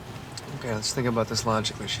 Okay, let's think about this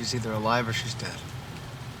logically. She's either alive or she's dead.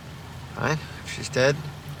 Fine. If she's dead,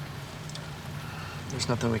 there's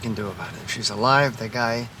nothing we can do about it. If she's alive, the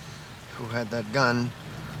guy who had that gun,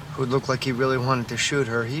 who looked like he really wanted to shoot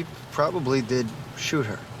her, he probably did shoot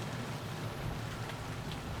her.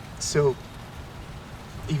 So,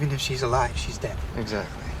 even if she's alive, she's dead.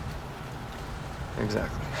 Exactly.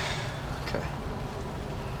 Okay.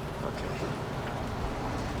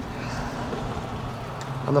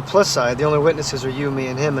 On the plus side, the only witnesses are you, me,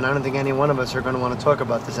 and him, and I don't think any one of us are going to want to talk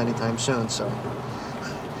about this anytime soon, so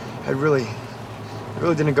it really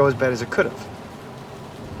didn't go as bad as it could have.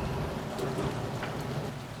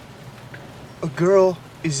 A girl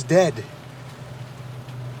is dead.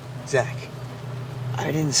 Zach,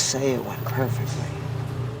 I didn't say it went perfectly.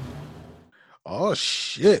 Oh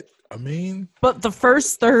shit. I mean, But the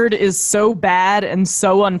first third is so bad and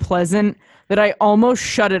so unpleasant that I almost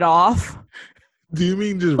shut it off. do you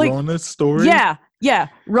mean just Like, Rana's story? Yeah.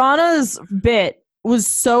 Rana's bit was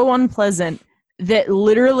so unpleasant that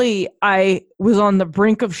literally I was on the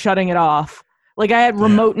brink of shutting it off. Like, I had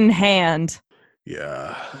remote in hand.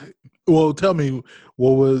 Yeah. Well, tell me,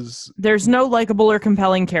 what was... There's no likable or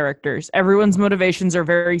compelling characters. Everyone's motivations are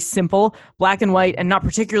very simple, black and white, and not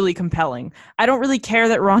particularly compelling. I don't really care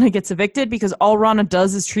that Rana gets evicted because all Rana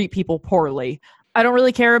does is treat people poorly. I don't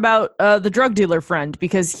really care about the drug dealer friend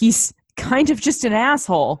because he's kind of just an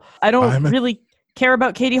asshole. I don't really care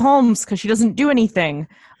about Katie Holmes because she doesn't do anything.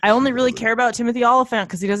 I only really care about Timothy Oliphant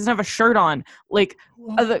because he doesn't have a shirt on. Like,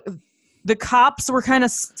 the cops were kind of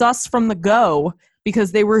sus from the go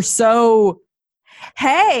because they were so,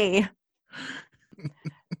 hey.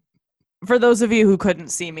 For those of you who couldn't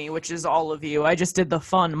see me, which is all of you, I just did the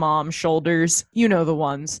fun mom shoulders. You know the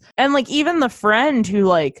ones. And, like, even the friend who,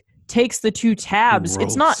 like, takes the 2 tabs,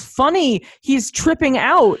 it's not funny. He's tripping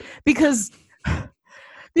out because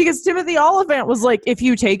Timothy Oliphant was like, if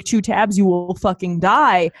you take 2 tabs, you will fucking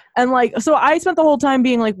die. And, like, so I spent the whole time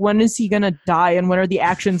being like, when is he gonna die and when are the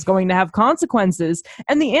actions going to have consequences?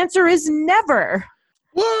 And the answer is never.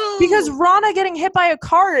 Whoa. Because Rana getting hit by a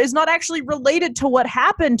car is not actually related to what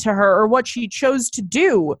happened to her or what she chose to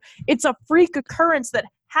do. It's a freak occurrence that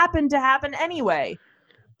happened to happen anyway.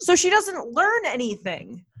 So she doesn't learn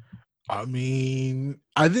anything. I mean,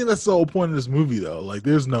 I think that's the whole point of this movie, though. Like,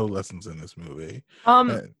 there's no lessons in this movie.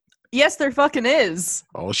 Yes, there fucking is.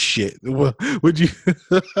 Oh, shit. Would you...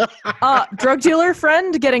 Drug dealer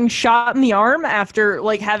friend getting shot in the arm after,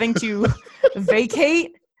 like, having to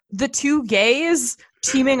vacate. The 2 gays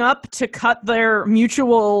teaming up to cut their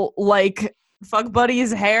mutual, like, fuck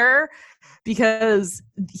buddy's hair because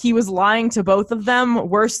he was lying to both of them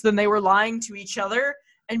worse than they were lying to each other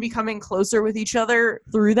and becoming closer with each other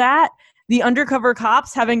through that. The undercover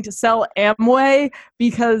cops having to sell Amway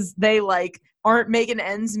because they, like, aren't making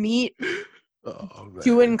ends meet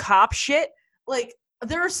doing cop shit. Like,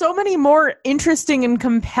 there are so many more interesting and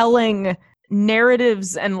compelling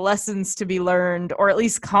narratives and lessons to be learned, or at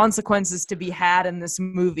least consequences to be had in this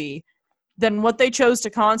movie than what they chose to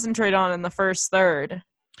concentrate on in the first third.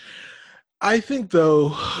 I think,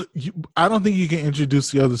 though, I don't think you can introduce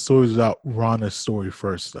the other stories without Rana's story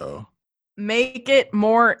first, though. Make it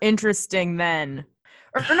more interesting then.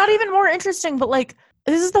 Or not even more interesting, but, like,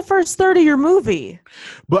 this is the first third of your movie.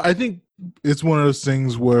 But I think it's one of those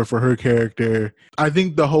things where for her character, I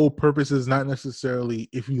think the whole purpose is not necessarily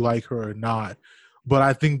if you like her or not, but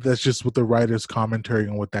I think that's just what the writer's commentary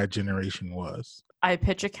on what that generation was. I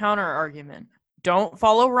pitch a counter argument. Don't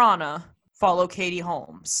follow Rana, follow Katie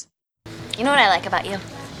Holmes. You know what I like about you?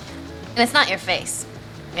 And it's not your face.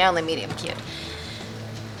 You're only medium cute.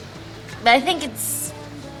 But I think it's...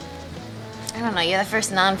 I don't know, you're the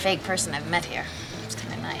first non-fake person I've met here. It's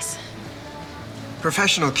kind of nice.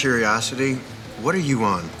 Professional curiosity, what are you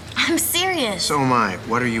on? I'm serious. So am I.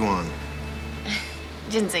 What are you on?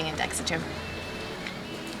 Ginseng and Dexatrim.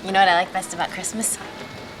 You know what I like best about Christmas?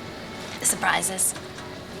 The surprises.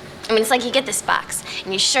 I mean, it's like you get this box,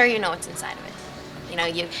 and you're sure you know what's inside of it. You know,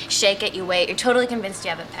 you shake it, you wait, you're totally convinced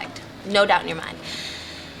you have it pegged. No doubt in your mind.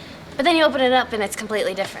 But then you open it up, and it's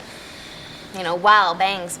completely different. You know, wow,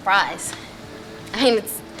 bang, surprise. I mean,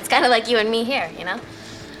 it's kind of like you and me here, you know?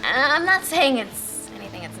 I'm not saying it's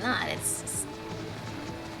anything it's not. It's just...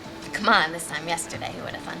 Come on, this time yesterday, who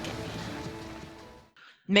would have thunk it?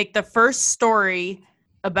 Make the first story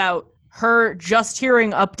about her just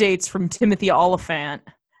hearing updates from Timothy Oliphant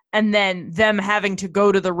and then them having to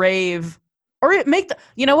go to the rave. Or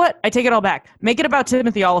you know what? I take it all back. Make it about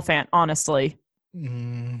Timothy Oliphant, honestly.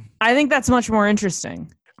 I think that's much more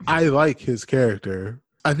interesting. I like his character.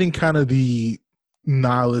 I think kind of the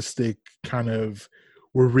nihilistic kind of,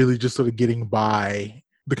 we're really just sort of getting by.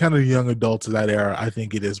 The kind of young adults of that era, I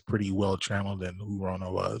think it is pretty well channeled in who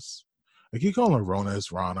Rana was. Like, you call her Rona,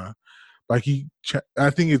 it's Rana. Like, I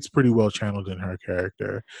think it's pretty well channeled in her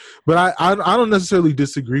character. But I don't necessarily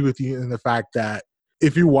disagree with you in the fact that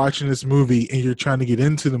if you're watching this movie and you're trying to get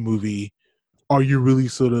into the movie, are you really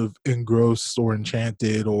sort of engrossed or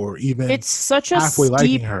enchanted or even it's such a halfway steep,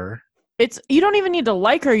 liking her? You don't even need to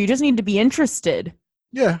like her. You just need to be interested.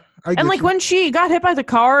 Yeah. And like when she got hit by the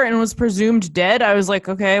car and was presumed dead, I was like,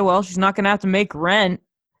 okay, well, she's not going to have to make rent.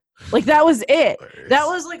 Like, that was it. That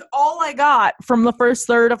was like all I got from the first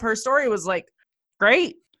third of her story was like,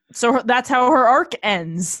 great. So that's how her arc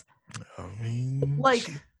ends. I mean, like,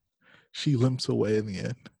 she limps away in the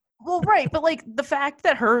end. Well, right, but like the fact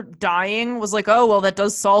that her dying was like, oh, well, that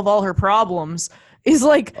does solve all her problems is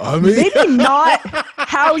like maybe not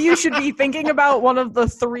how you should be thinking about one of the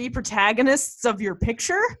 3 protagonists of your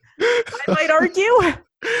picture, I might argue.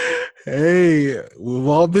 Hey, we've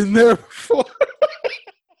all been there before.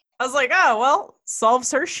 I was like, oh, well,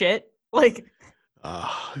 solves her shit. Like,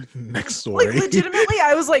 next story. Like, legitimately,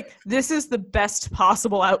 I was like, this is the best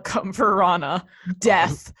possible outcome for Rana.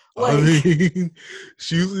 Death. Like, I mean,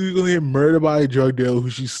 she's going to get murdered by a drug dealer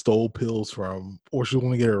who she stole pills from, or she's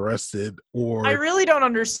going to get arrested, or... I really don't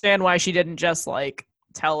understand why she didn't just, like,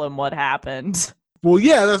 tell him what happened. Well,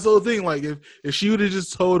 yeah, that's the whole thing. Like, if she would have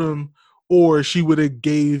just told him, or she would have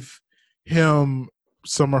gave him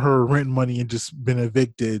some of her rent money and just been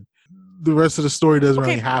evicted, the rest of the story doesn't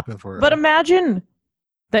really happen for her. But imagine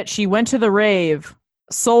that she went to the rave,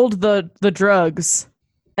 sold the drugs,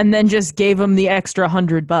 and then just gave him the extra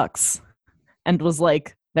 $100 and was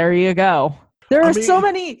like, there you go. There are so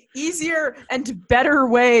many easier and better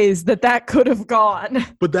ways that could have gone.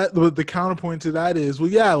 But the counterpoint to that is, well,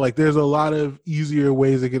 yeah, like there's a lot of easier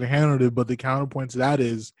ways they could have handled it, but the counterpoint to that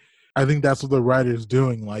is, I think that's what the writer's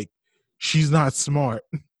doing. Like, she's not smart.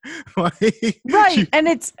 Right, and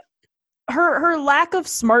it's her lack of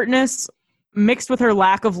smartness mixed with her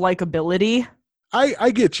lack of likability.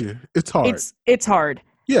 I get you. It's hard. It's hard.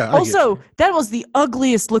 Yeah. Also, that was the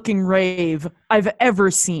ugliest looking rave I've ever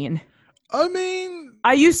seen. I mean,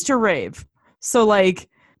 I used to rave, so like.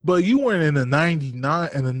 But you weren't in the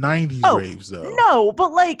 '90s raves, though. No,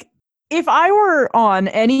 but like, if I were on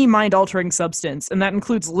any mind-altering substance, and that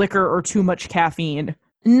includes liquor or too much caffeine,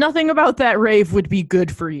 nothing about that rave would be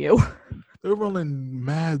good for you. They're rolling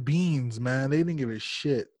mad beans, man. They didn't give a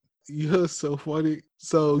shit. You're so funny.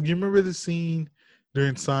 So you remember the scene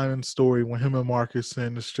during Simon's story when him and Marcus are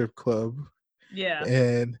in the strip club? Yeah.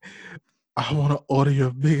 And I want to order your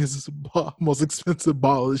biggest, most expensive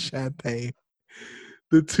bottle of champagne.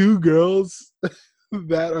 The 2 girls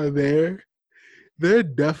that are there, they're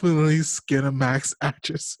definitely Skinamax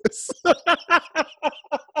actresses.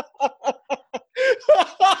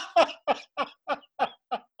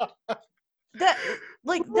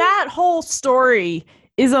 That whole story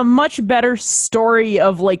is a much better story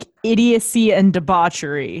of like idiocy and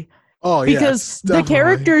debauchery. Oh, yeah. Because the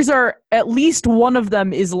characters are, at least one of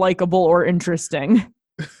them is likable or interesting.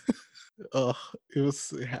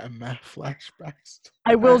 It had mad flashbacks.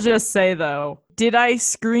 I will just say though, did I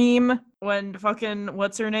scream when fucking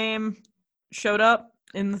what's her name showed up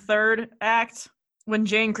in the 3rd act? When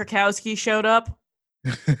Jane Krakowski showed up?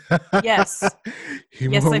 Yes.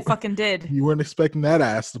 Yes, I fucking did. You weren't expecting that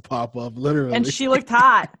ass to pop up, literally. And she looked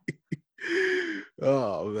hot.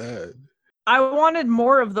 Oh, man. I wanted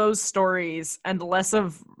more of those stories and less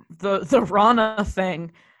of the Rana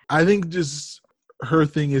thing. I think just her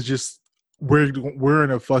thing is just we're in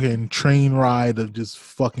a fucking train ride of just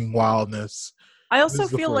fucking wildness. I also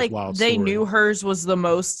feel like they knew hers was the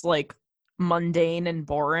most like mundane and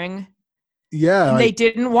boring. Yeah. And they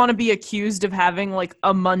didn't want to be accused of having like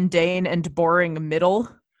a mundane and boring middle.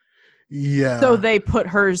 Yeah. So they put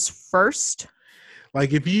hers first.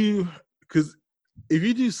 Like if you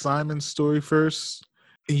do Simon's story first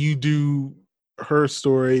and you do her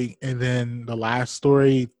story and then the last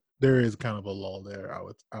story, there is kind of a lull there.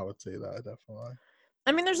 I would say that definitely.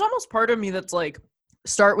 I mean, there's almost part of me that's like,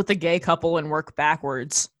 start with the gay couple and work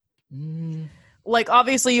backwards. Like,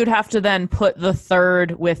 obviously, you'd have to then put the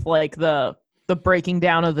 3rd with like the breaking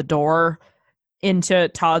down of the door into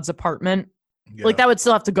Todd's apartment. Yeah. Like that would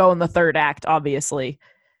still have to go in the 3rd act, obviously.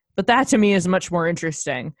 But that to me is much more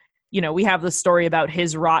interesting. You know, we have the story about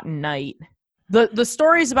his rotten night. The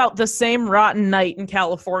stories about the same rotten night in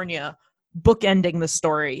California, bookending the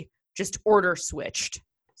story, just order switched.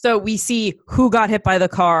 So we see who got hit by the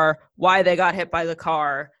car, why they got hit by the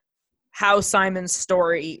car, how Simon's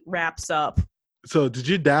story wraps up. So did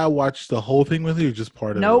your dad watch the whole thing with you or just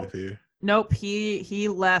part of it with you? Nope. He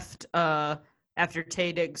left after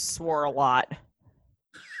Tay Diggs swore a lot.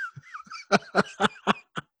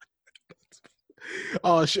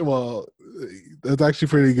 Oh shit! Well, that's actually a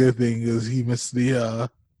pretty good thing because he missed the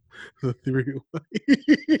 3-way.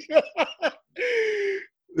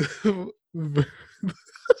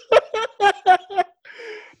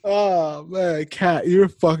 Oh man, Kat, you're a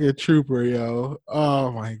fucking trooper, yo!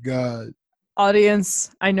 Oh my god.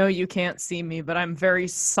 Audience, I know you can't see me, but I'm very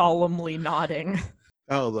solemnly nodding.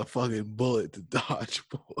 That was a fucking bullet to dodge,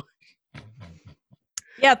 boy.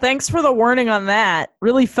 Yeah, thanks for the warning on that.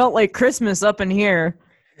 Really felt like Christmas up in here.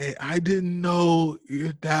 Hey, I didn't know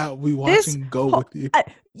your dad would be watching Go with you.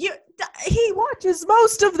 He watches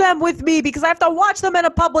most of them with me because I have to watch them in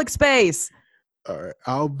a public space. All right,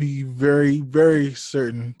 I'll be very, very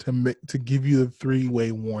certain to give you the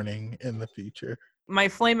 3-way warning in the future. My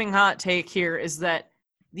flaming hot take here is that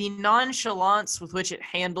the nonchalance with which it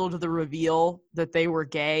handled the reveal that they were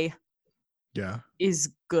gay, is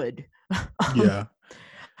good. Yeah,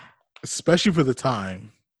 especially for the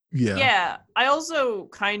time. Yeah. I also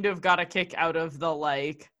kind of got a kick out of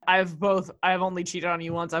the I've only cheated on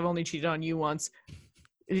you once. I've only cheated on you once.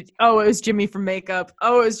 It was Jimmy from Makeup.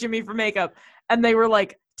 And they were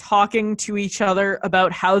talking to each other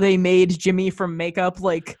about how they made Jimmy from Makeup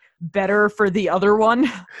better for the other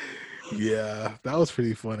one. Yeah, that was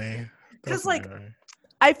pretty funny. Because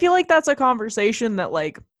I feel like that's a conversation that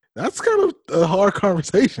that's kind of a hard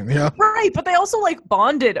conversation, yeah. Right, but they also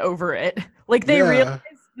bonded over it. They realized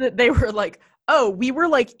that they were we were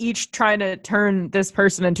each trying to turn this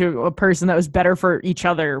person into a person that was better for each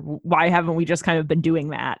other. Why haven't we just kind of been doing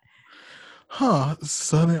that?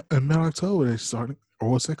 Suddenly in mid-October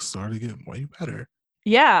oral sex started getting way better.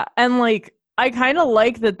 Yeah, and I kind of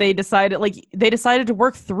like that they decided to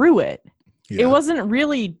work through it. Yeah. It wasn't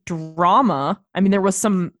really drama. I mean, there was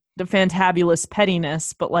the fantabulous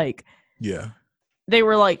pettiness, but they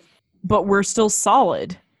were but we're still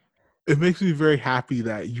solid. It makes me very happy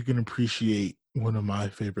that you can appreciate one of my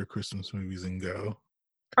favorite Christmas movies and go.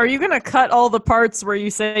 Are you going to cut all the parts where you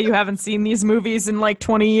say you haven't seen these movies in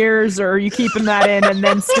 20 years, or are you keeping that in and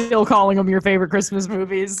then still calling them your favorite Christmas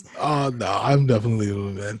movies? Oh, no, I'm definitely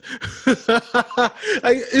doing that.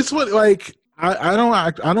 It's what, I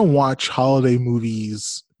don't watch holiday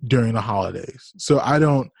movies during the holidays. So I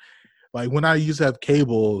don't, when I used to have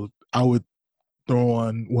cable, I would throw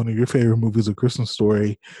on one of your favorite movies, A Christmas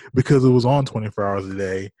Story, because it was on 24 hours a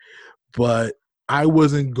day. But I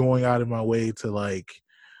wasn't going out of my way to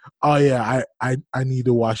oh yeah, I need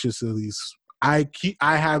to watch this at least. I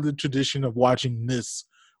have the tradition of watching this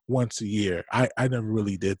once a year. I never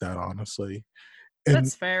really did that, honestly. And,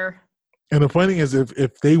 that's fair. And the funny thing is,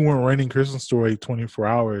 if they weren't running Christmas Story 24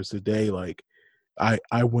 hours a day,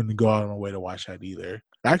 I wouldn't go out of my way to watch that either.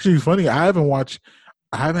 Actually, funny, I haven't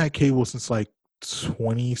had cable since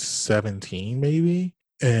 2017 maybe,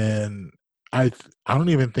 and I don't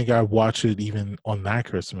even think I watched it even on that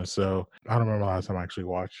Christmas, so I don't remember the last time I actually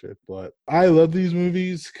watched it. But I love these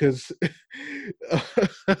movies because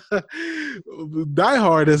Die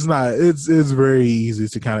Hard is not. It's very easy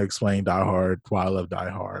to kind of explain Die Hard why I love Die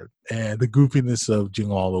Hard, and the goofiness of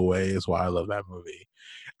Jingle All the Way is why I love that movie.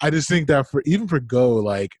 I just think that for Go,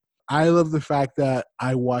 I love the fact that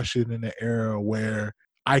I watched it in an era where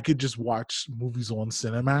I could just watch movies on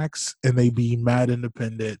Cinemax and they be mad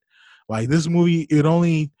independent. This movie, it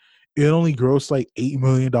only grossed $8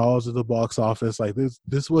 million at the box office.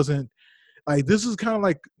 This wasn't this is kind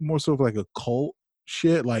of more so of a cult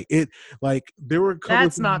shit. There were.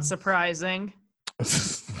 That's not surprising.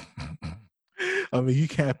 I mean, you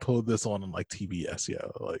can't pull this on TBS,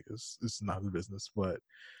 it's not the business, but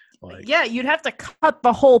yeah, you'd have to cut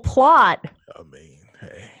the whole plot. I mean,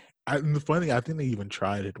 hey. And the funny thing, I think they even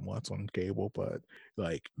tried it once on cable, but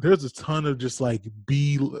there's a ton of just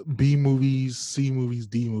B movies, C movies,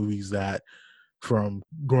 D movies that from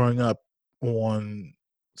growing up on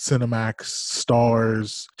Cinemax,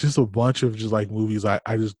 Stars, just a bunch of just movies I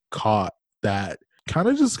just caught that kind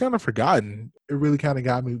of forgotten. It really kind of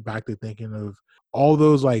got me back to thinking of all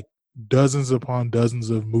those dozens upon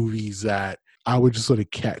dozens of movies that I would just sort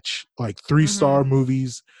of catch, 3-star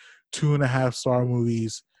movies, 2.5-star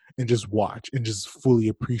movies, and just watch and just fully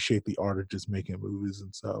appreciate the art of just making movies.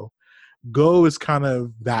 And so Go is kind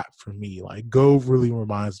of that for me. Go really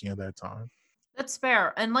reminds me of that time. That's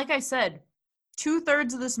fair. And like I said,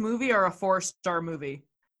 2/3 of this movie are a 4-star movie.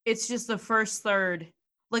 It's just the first third.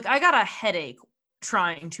 I got a headache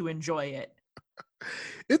trying to enjoy it.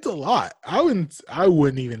 It's a lot. I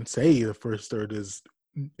wouldn't even say the first third is,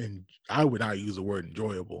 and I would not use the word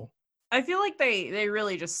enjoyable. I feel like they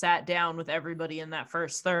really just sat down with everybody in that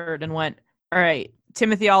first third and went, all right,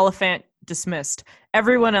 Timothy Olyphant dismissed.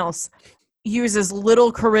 Everyone else, use as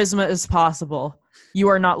little charisma as possible. You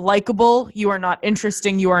are not likable. You are not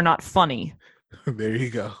interesting. You are not funny. There you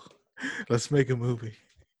go. Let's make a movie.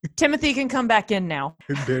 Timothy can come back in now.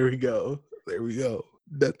 There we go.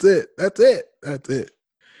 That's it.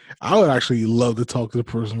 I would actually love to talk to the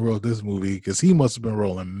person who wrote this movie because he must have been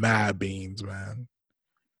rolling mad beans, man.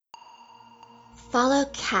 Follow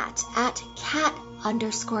Kat at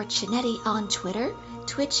 @Kat_Chinetti on Twitter,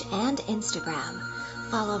 Twitch, and Instagram.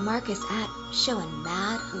 Follow Marcus at Showin'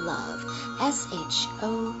 Mad Love,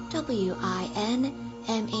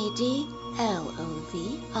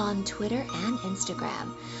 SHOWINMADLOV on Twitter and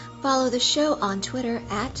Instagram. Follow the show on Twitter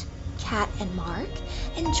at Cat and Mark,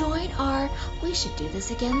 and join our We Should Do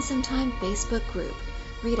This Again Sometime Facebook group.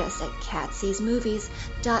 Read us at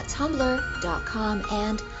catseesmovies.tumblr.com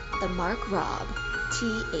and The Mark Rob,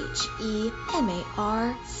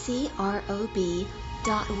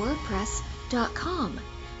 TheMarkRob.wordpress.com.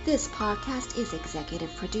 This podcast is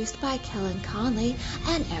executive produced by Kellen Conley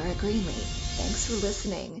and Eric Greenlee. Thanks for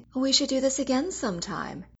listening. We should do this again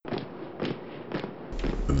sometime.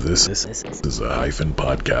 This is a Hyphen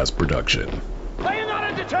Podcast production. Are you not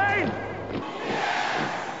entertained?